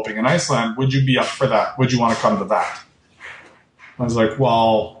just eloping in Iceland. Would you be up for that? Would you want to come to that? I was like,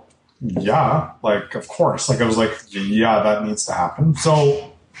 well, yeah, like, of course. Like, I was like, yeah, that needs to happen.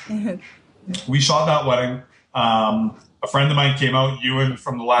 So we shot that wedding. A friend of mine came out, Ewan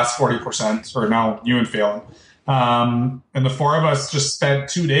from the last 40%, or now Ewan Phelan. And the four of us just spent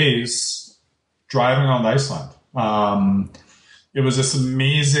 2 days driving around Iceland. It was an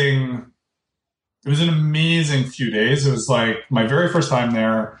amazing few days. It was like my very first time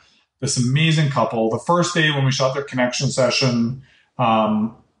there, this amazing couple. The first day when we shot their connection session,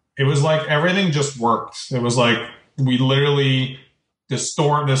 it was like everything just worked. It was like we literally, this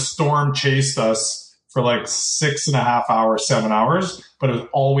storm chased us for like 6.5 hours, 7 hours, but it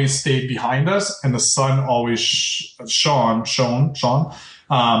always stayed behind us, and the sun always shone to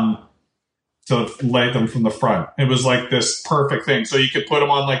light them from the front. It was like this perfect thing. So you could put them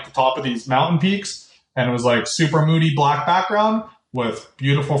on like the top of these mountain peaks, and it was like super moody black background with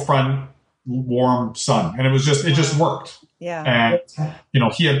beautiful front warm sun, and it just worked. Yeah.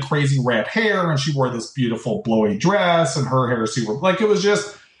 And he had crazy red hair, and she wore this beautiful blowy dress, and her hair super, like, it was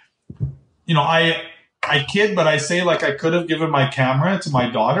just, I kid, but I say, like, I could have given my camera to my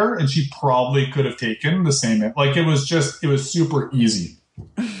daughter and she probably could have taken the same. Like, it was super easy.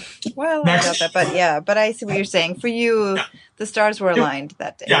 Well, I got that, but I see what you're saying. For you, the stars were aligned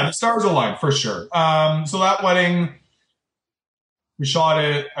that day. Yeah, the stars aligned for sure. So that wedding, we shot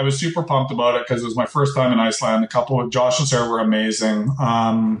it. I was super pumped about it because it was my first time in Iceland. The couple with Josh and Sarah were amazing.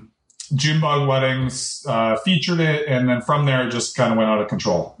 Junebug Weddings featured it, and then from there, it just kind of went out of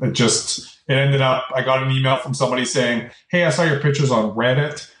control. It ended up, I got an email from somebody saying, hey, I saw your pictures on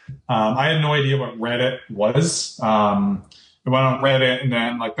Reddit. I had no idea what Reddit was. I went on Reddit, and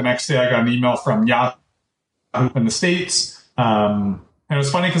then like the next day I got an email from Yahoo in the States. And it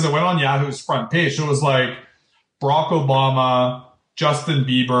was funny because it went on Yahoo's front page. It was like Barack Obama, Justin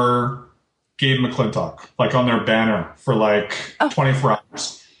Bieber, Gabe McClintock, like on their banner for like 24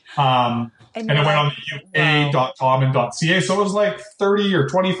 hours. And it went on the UK.com and .ca. So it was like 30 or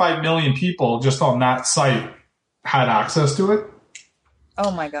 25 million people just on that site had access to it.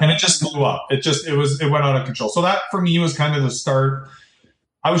 Oh my God. And it just blew up. It went out of control. So that for me was kind of the start.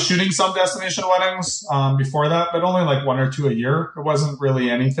 I was shooting some destination weddings before that, but only like 1 or 2 a year. It wasn't really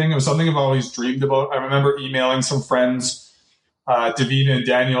anything. It was something I've always dreamed about. I remember emailing some friends, Davina and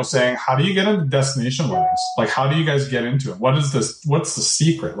Daniel, saying, how do you get into destination weddings? Like, how do you guys get into it? What's the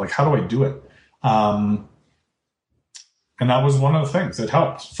secret? Like, how do I do it? And that was one of the things that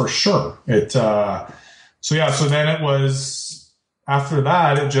helped for sure. So then it was, after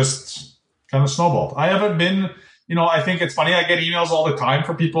that, it just kind of snowballed. I haven't been, I think it's funny. I get emails all the time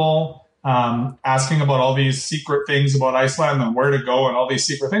from people asking about all these secret things about Iceland and where to go and all these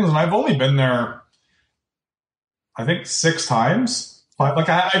secret things. And I've only been there, I think 6 times. Like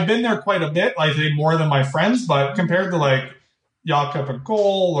I've been there quite a bit, I think more than my friends, but compared to like Jakob and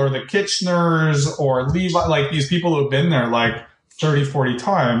Cole or the Kitcheners or Levi, like these people who have been there like 30, 40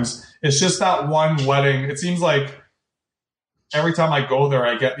 times, it's just that one wedding. It seems like every time I go there,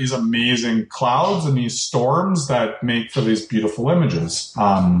 I get these amazing clouds and these storms that make for these beautiful images.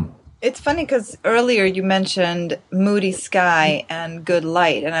 It's funny because earlier you mentioned moody sky and good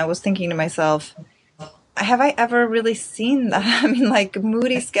light, and I was thinking to myself, have I ever really seen that? I mean, like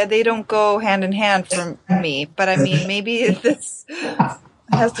moody sky, they don't go hand in hand for me. But I mean, maybe this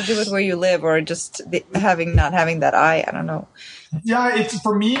has to do with where you live, or just not having that eye. I don't know. Yeah, it's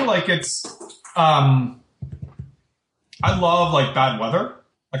for me. Like it's, I love like bad weather.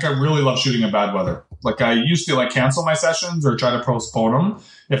 Like I really love shooting in bad weather. Like I used to like cancel my sessions or try to postpone them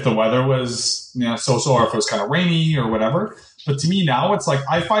if the weather was so-so, or if it was kind of rainy or whatever. But to me now, it's like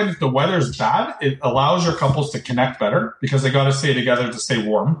I find if the weather's bad, it allows your couples to connect better because they got to stay together to stay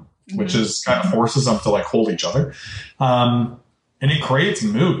warm, which is kind of forces them to like hold each other. And it creates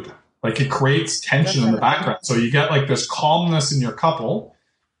mood. Like it creates tension in the background. So you get like this calmness in your couple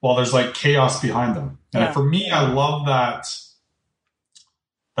while there's like chaos behind them. And for me, I love that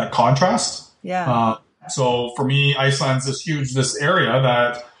contrast. Yeah. So for me, Iceland's this area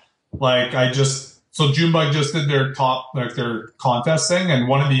that like so Junebug just did their contest thing. And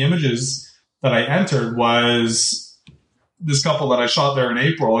one of the images that I entered was this couple that I shot there in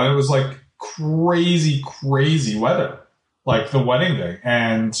April. And it was like crazy, crazy weather, like the wedding day.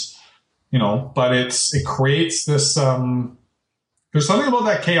 And, but it creates this, there's something about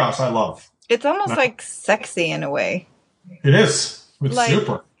that chaos I love. It's almost like sexy in a way. It is. It's like,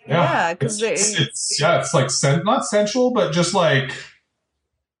 super. Yeah. Because it's like not sensual, but just like,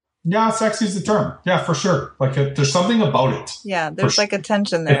 yeah, sexy is the term. Yeah, for sure. Like there's something about it. Yeah, there's like a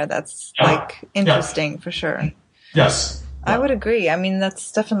tension there that's like interesting for sure. Yes. I would agree. I mean,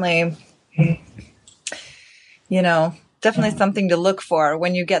 that's definitely, definitely something to look for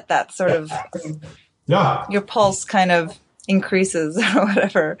when you get that sort of, your pulse kind of increases or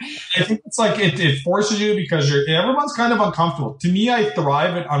whatever. I think it's like it forces you because everyone's kind of uncomfortable. To me, I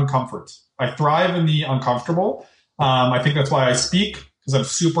thrive in uncomfort. I thrive in the uncomfortable. I think that's why I speak, because I'm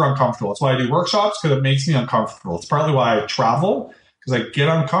super uncomfortable. It's why I do workshops, because it makes me uncomfortable. It's partly why I travel, because I get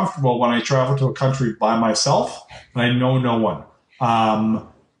uncomfortable when I travel to a country by myself and I know no one.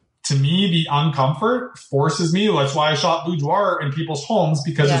 To me, the uncomfort forces me. That's why I shot boudoir in people's homes,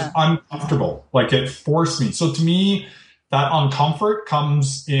 because it's uncomfortable. Like, it forced me. So to me, that uncomfort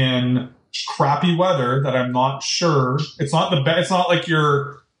comes in crappy weather that I'm not sure. It's not the best. It's not like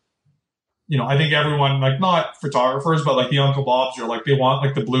you're, I think everyone, like, not photographers, but like the Uncle Bobs, are like, they want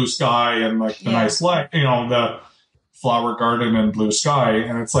like the blue sky and like the nice light, the flower garden and blue sky.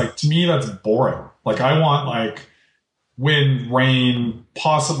 And it's like, to me, that's boring. Like, I want like wind, rain,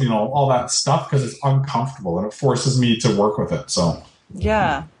 possibly, all that stuff, because it's uncomfortable and it forces me to work with it. So,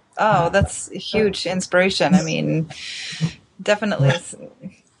 yeah. Oh, that's a huge inspiration. I mean, definitely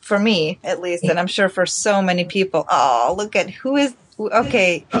for me, at least, and I'm sure for so many people. Oh, look at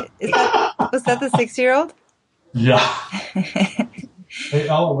okay. Was that the 6-year-old? Yeah. Hey,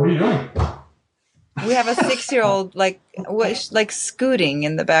 Ella, what are you doing? We have a 6-year-old, like scooting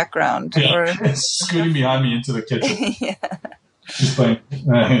in the background. Yeah, scooting behind me into the kitchen. Yeah. She's playing.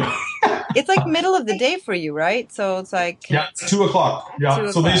 It's like middle of the day for you, right? So it's like... Yeah, it's 2 o'clock. Yeah,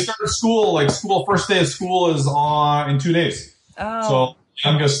 2 so they start school, first day of school is in 2 days. Oh. So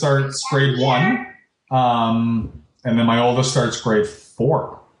youngest starts grade 1, and then my oldest starts grade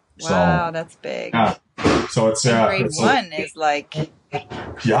 4. Wow, that's big. Yeah. So it's... grade 1 is like...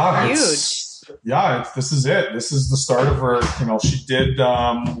 Yeah, huge. This is it. This is the start of her, she did...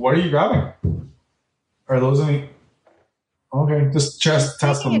 what are you grabbing? Are those any... Okay, just test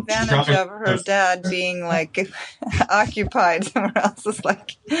them. Taking advantage of her dad being like occupied somewhere else, is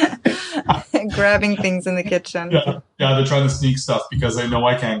like grabbing things in the kitchen. Yeah, they're trying to sneak stuff because they know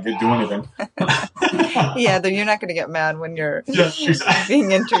I can't do anything. Yeah, you're not going to get mad when you're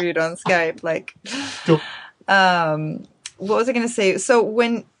being interviewed on Skype. Like, cool. What was I going to say?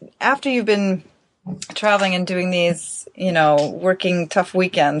 So after you've been traveling and doing these, working tough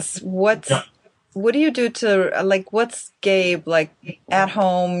weekends, what do you do to, like, what's Gabe, like, at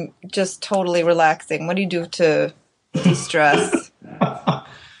home, just totally relaxing? What do you do to de-stress?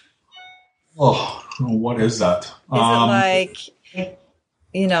 Oh, what is that? Is it like, sit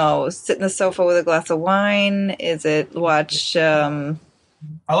in the sofa with a glass of wine? Is it watch... I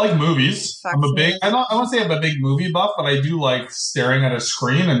like movies. I won't say I'm a big movie buff, but I do like staring at a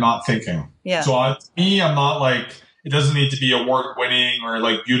screen and not thinking. Yeah. So to me, I'm not like... It doesn't need to be award-winning or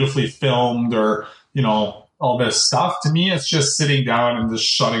like beautifully filmed or, all this stuff. To me, it's just sitting down and just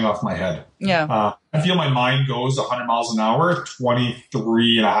shutting off my head. Yeah. I feel my mind goes 100 miles an hour,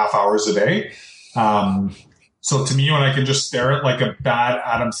 23 and a half hours a day. So to me, when I can just stare at like a bad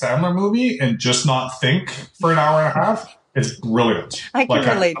Adam Sandler movie and just not think for an hour and a half, it's brilliant. I can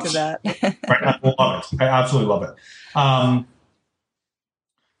relate to that. Right, I love it. I absolutely love it.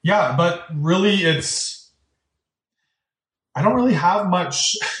 But really I don't really have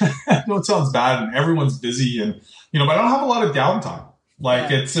much. I know it sounds bad and everyone's busy and, but I don't have a lot of downtime. Like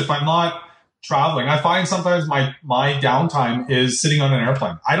if I'm not traveling, I find sometimes my downtime is sitting on an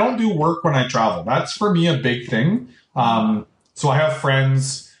airplane. I don't do work when I travel. That's for me a big thing. So I have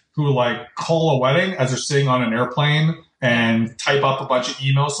friends who like call a wedding as they're sitting on an airplane and type up a bunch of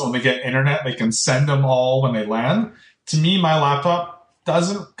emails. So when they get internet, they can send them all when they land. To me, my laptop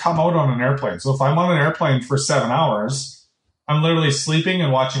doesn't come out on an airplane. So if I'm on an airplane for 7 hours, I'm literally sleeping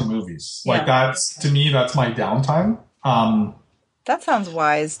and watching movies. Like to me, that's my downtime. That sounds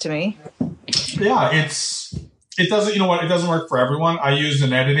wise to me. Yeah, it doesn't, it doesn't work for everyone. I use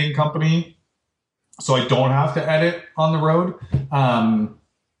an editing company, so I don't have to edit on the road. And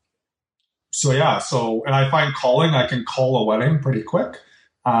I find I can call a wedding pretty quick.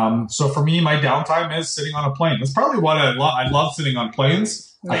 So for me, my downtime is sitting on a plane. That's probably what I love. I love sitting on planes.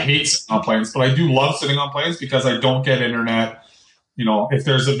 I hate sitting on planes, but I do love sitting on planes because I don't get internet. If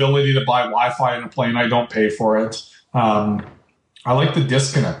there's ability to buy Wi-Fi in a plane, I don't pay for it. I like the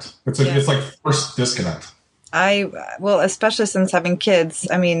disconnect. It's like first disconnect. Especially since having kids,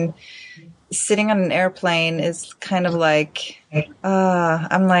 I mean, sitting on an airplane is kind of like,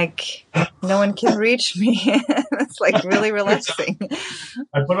 I'm like, no one can reach me. It's like really relaxing.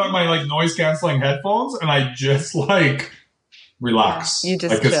 I put on my like noise canceling headphones and I just like relax. You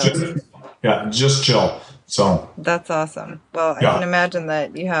just chill. Just chill. So that's awesome. Well, I can imagine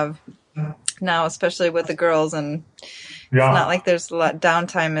that you have now, especially with the girls, and it's not like there's a lot.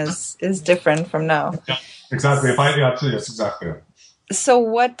 Downtime is different from now. Yeah. exactly. That's exactly it. So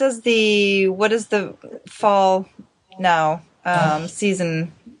what is the fall now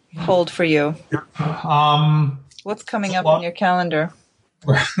season hold for you? What's coming up in your calendar?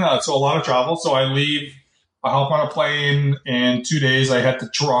 So a lot of travel. So I hop on a plane in 2 days. I head to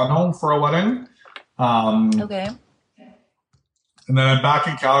Toronto for a wedding. Okay. And then I'm back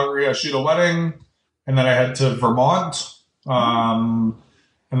in Calgary. I shoot a wedding, and then I head to Vermont. And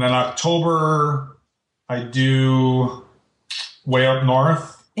then October, I do way up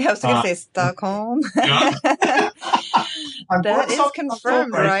north. Yeah, I was going to say Stockholm. Yeah. That is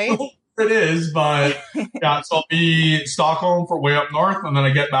confirmed, right? It is, but yeah, so I'll be Stockholm for way up north, and then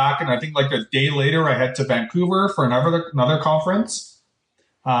I get back, and I think like a day later I head to Vancouver for another conference.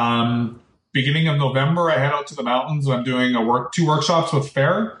 Beginning of November, I head out to the mountains. I'm doing 2 workshops with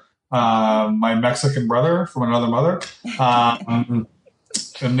Fair, my Mexican brother from another mother, and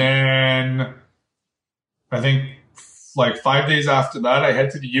then I think like 5 days after that, I head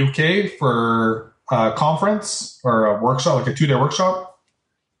to the UK for a conference or a workshop, like a 2-day workshop.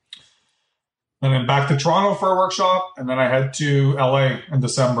 And then back to Toronto for a workshop, and then I head to LA in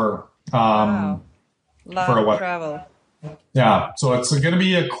December Wow. for a wedding. Travel. Yeah, so it's going to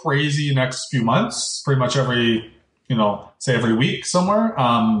be a crazy next few months, pretty much every week somewhere.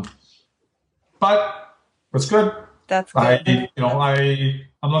 But it's good. That's good.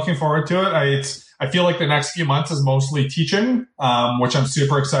 I'm looking forward to it. I feel like the next few months is mostly teaching, which I'm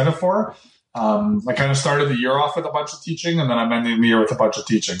super excited for. I kind of started the year off with a bunch of teaching, and then I'm ending the year with a bunch of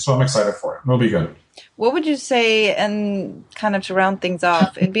teaching. So I'm excited for it. It'll be good. What would you say, and kind of to round things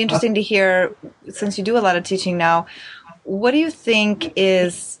off, it'd be interesting to hear, since you do a lot of teaching now, what do you think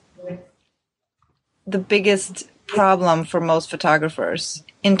is the biggest problem for most photographers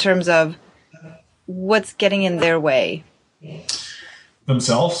in terms of what's getting in their way?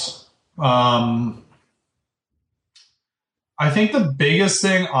 Themselves. I think the biggest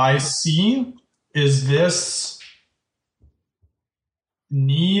thing I see is this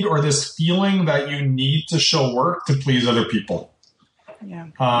need or this feeling that you need to show work to please other people. Yeah.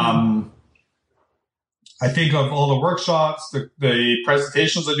 I think of all the workshops, the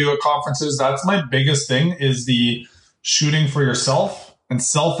presentations I do at conferences, that's my biggest thing, is the shooting for yourself and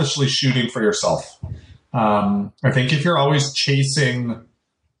selfishly shooting for yourself. I think if you're always chasing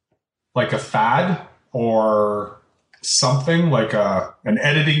like a fad or something like an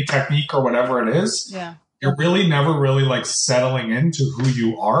editing technique or whatever it is, Yeah. you're really never really like settling into who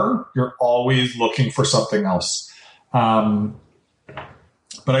you are. You're always looking for something else. But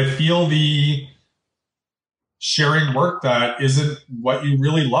I feel the sharing work that isn't what you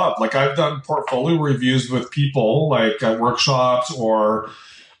really love. Like I've done portfolio reviews with people like at workshops or,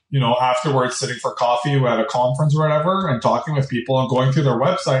 afterwards sitting for coffee at a conference or whatever and talking with people and going through their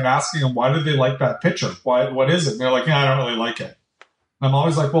website and asking them, why did they like that picture? What is it? And they're like, I don't really like it. And I'm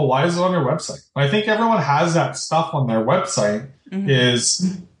always like, well, why is it on your website? And I think everyone has that stuff on their website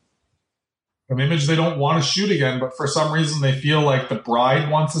is an image they don't want to shoot again, but for some reason they feel like the bride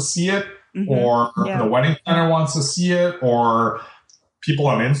wants to see it or the wedding planner wants to see it or people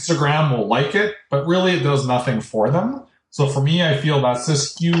on Instagram will like it, but really it does nothing for them. So for me, I feel that's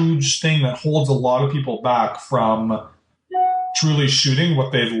this huge thing that holds a lot of people back from truly shooting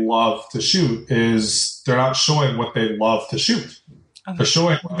what they love to shoot is they're not showing what they love to shoot. They're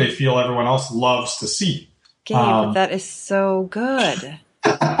showing what they feel everyone else loves to see. Gabe, that is so good.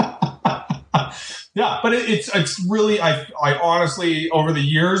 Yeah, but it's really, I honestly, over the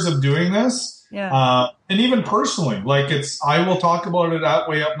years of doing this, and even personally, like I will talk about it at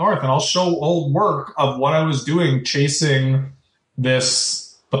Way Up North, and I'll show old work of what I was doing chasing the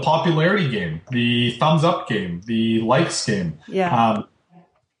popularity game, the thumbs up game, the likes game. Yeah.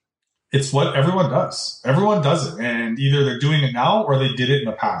 It's what everyone does. Everyone does it, and either they're doing it now or they did it in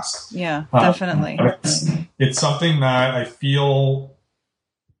the past. Yeah, definitely. It's something that I feel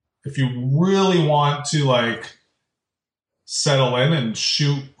if you really want to like settle in and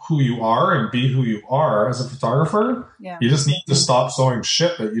shoot who you are and be who you are as a photographer, you just need to stop showing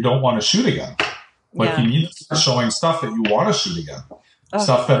shit that you don't want to shoot again. Like you need to start showing stuff that you want to shoot again.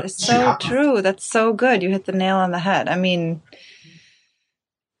 Stuff that is so true. That's so good. You hit the nail on the head. I mean,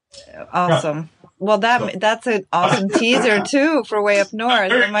 awesome. Yeah. Well, that's an awesome teaser too for Way Up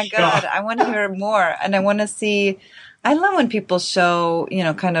North. Oh my God. I want to hear more, and I want to see. I love when people show,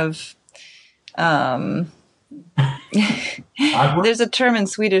 kind of. There's a term in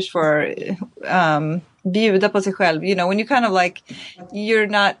Swedish for bjuda på sig själv. When you kind of like, you're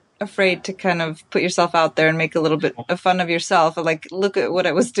not afraid to kind of put yourself out there and make a little bit of fun of yourself, or like, look at what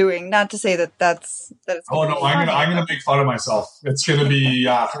I was doing. Not to say that it's. Oh no, I'm gonna make fun of myself. It's gonna be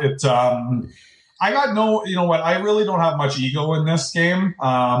I got no, you know what? I really don't have much ego in this game.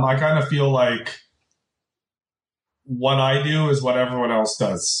 I kind of feel like what I do is what everyone else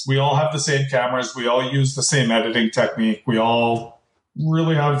does. We all have the same cameras. We all use the same editing technique. We all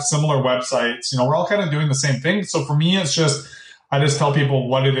really have similar websites. You know, we're all kind of doing the same thing. So for me, it's just, I just tell people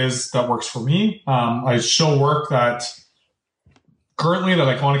what it is that works for me. I show work that currently that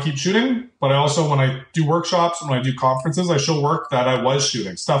I want to keep shooting, but I also, when I do workshops and when I do conferences, I show work that I was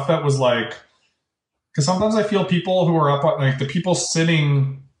shooting, stuff that was like, because sometimes I feel people who are up on, like the people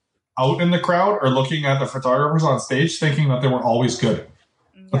sitting out in the crowd are looking at the photographers on stage thinking that they were always good.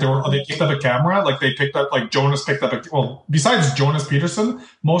 But they picked up a camera, like they picked up, like Jonas picked up besides Jonas Peterson,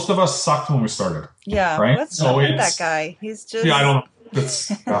 most of us sucked when we started. Yeah. Right? What's up with that guy? He's just... Yeah, I don't know.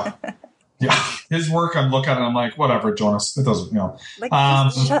 It's, yeah. His work, I'm looking at it, I'm like, whatever, Jonas. It doesn't, you know. Like,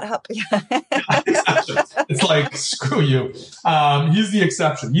 just shut up. It's like, screw you. He's the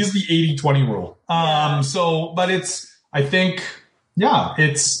exception. He's the 80-20 rule. So, but it's, I think,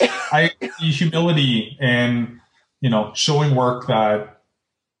 it's humility and, you know, showing work that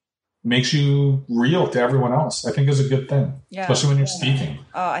makes you real to everyone else, I think is a good thing, especially when you're speaking.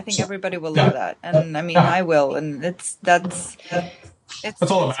 Oh, I think everybody will love that. And I mean, I will. And that's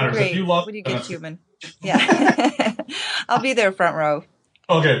all that matters. Great. If you love when you get human. Yeah. I'll be there front row.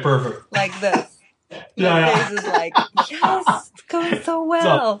 Okay, perfect. Like this. My face is like, yes, it's going so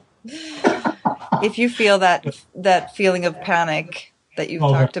well. If you feel that feeling of panic that you've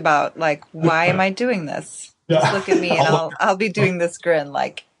talked about, like, why am I doing this? Just look at me and I'll be doing this grin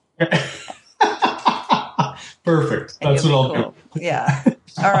like. Perfect. That's what I'll do. Yeah.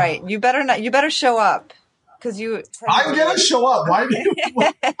 All right. You better show up. I'm gonna show up. Why do you?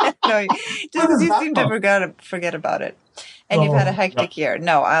 No, just because you seem to forget about it, and you've had a hectic year.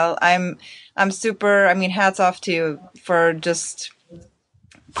 No, I'm super. I mean, hats off to you for just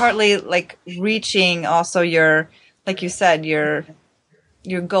partly like reaching also your, like you said, your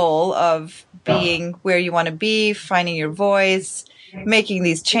goal of being where you want to be, finding your voice, making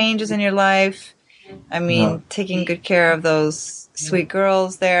these changes in your life. I mean, taking good care of those sweet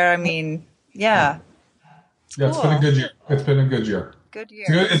girls there. I mean, yeah. Yeah, it's been a good year. It's been a good year. Good year.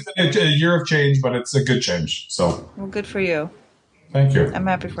 It's been a year of change, but it's a good change. So. Well, good for you. Thank you. I'm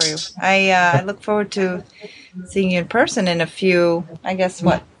happy for you. I look forward to seeing you in person in a few, I guess,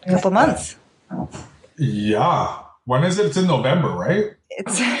 a couple months. Yeah. When is it? It's in November, right?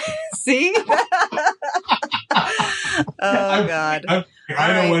 See? Oh, God. I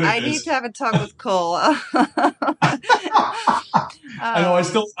know what it is. I need to have a talk with Cole. I know.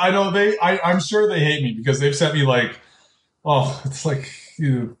 I'm sure they hate me because they've sent me like, it's like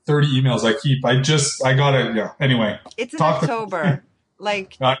 30 emails I keep. I got it. Yeah. Anyway. It's in October.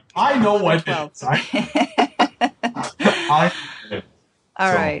 Like. I know what it is.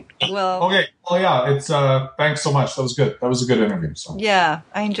 All right. Well. Okay. Well, yeah. It's thanks so much. That was good. That was a good interview. So. Yeah,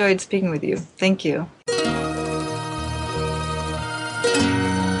 I enjoyed speaking with you. Thank you.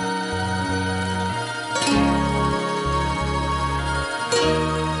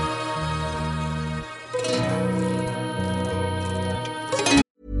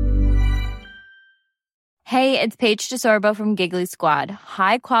 Hey, it's Paige DeSorbo from Giggly Squad.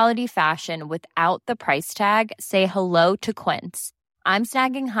 High quality fashion without the price tag. Say hello to Quince. I'm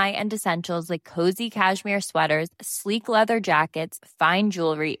snagging high-end essentials like cozy cashmere sweaters, sleek leather jackets, fine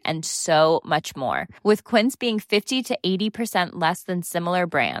jewelry, and so much more. With Quince being 50 to 80% less than similar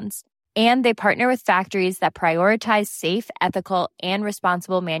brands. And they partner with factories that prioritize safe, ethical, and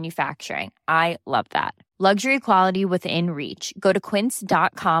responsible manufacturing. I love that. Luxury quality within reach. Go to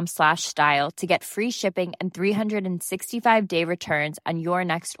quince.com/style to get free shipping and 365-day returns on your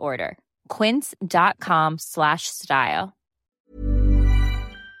next order. Quince.com/style.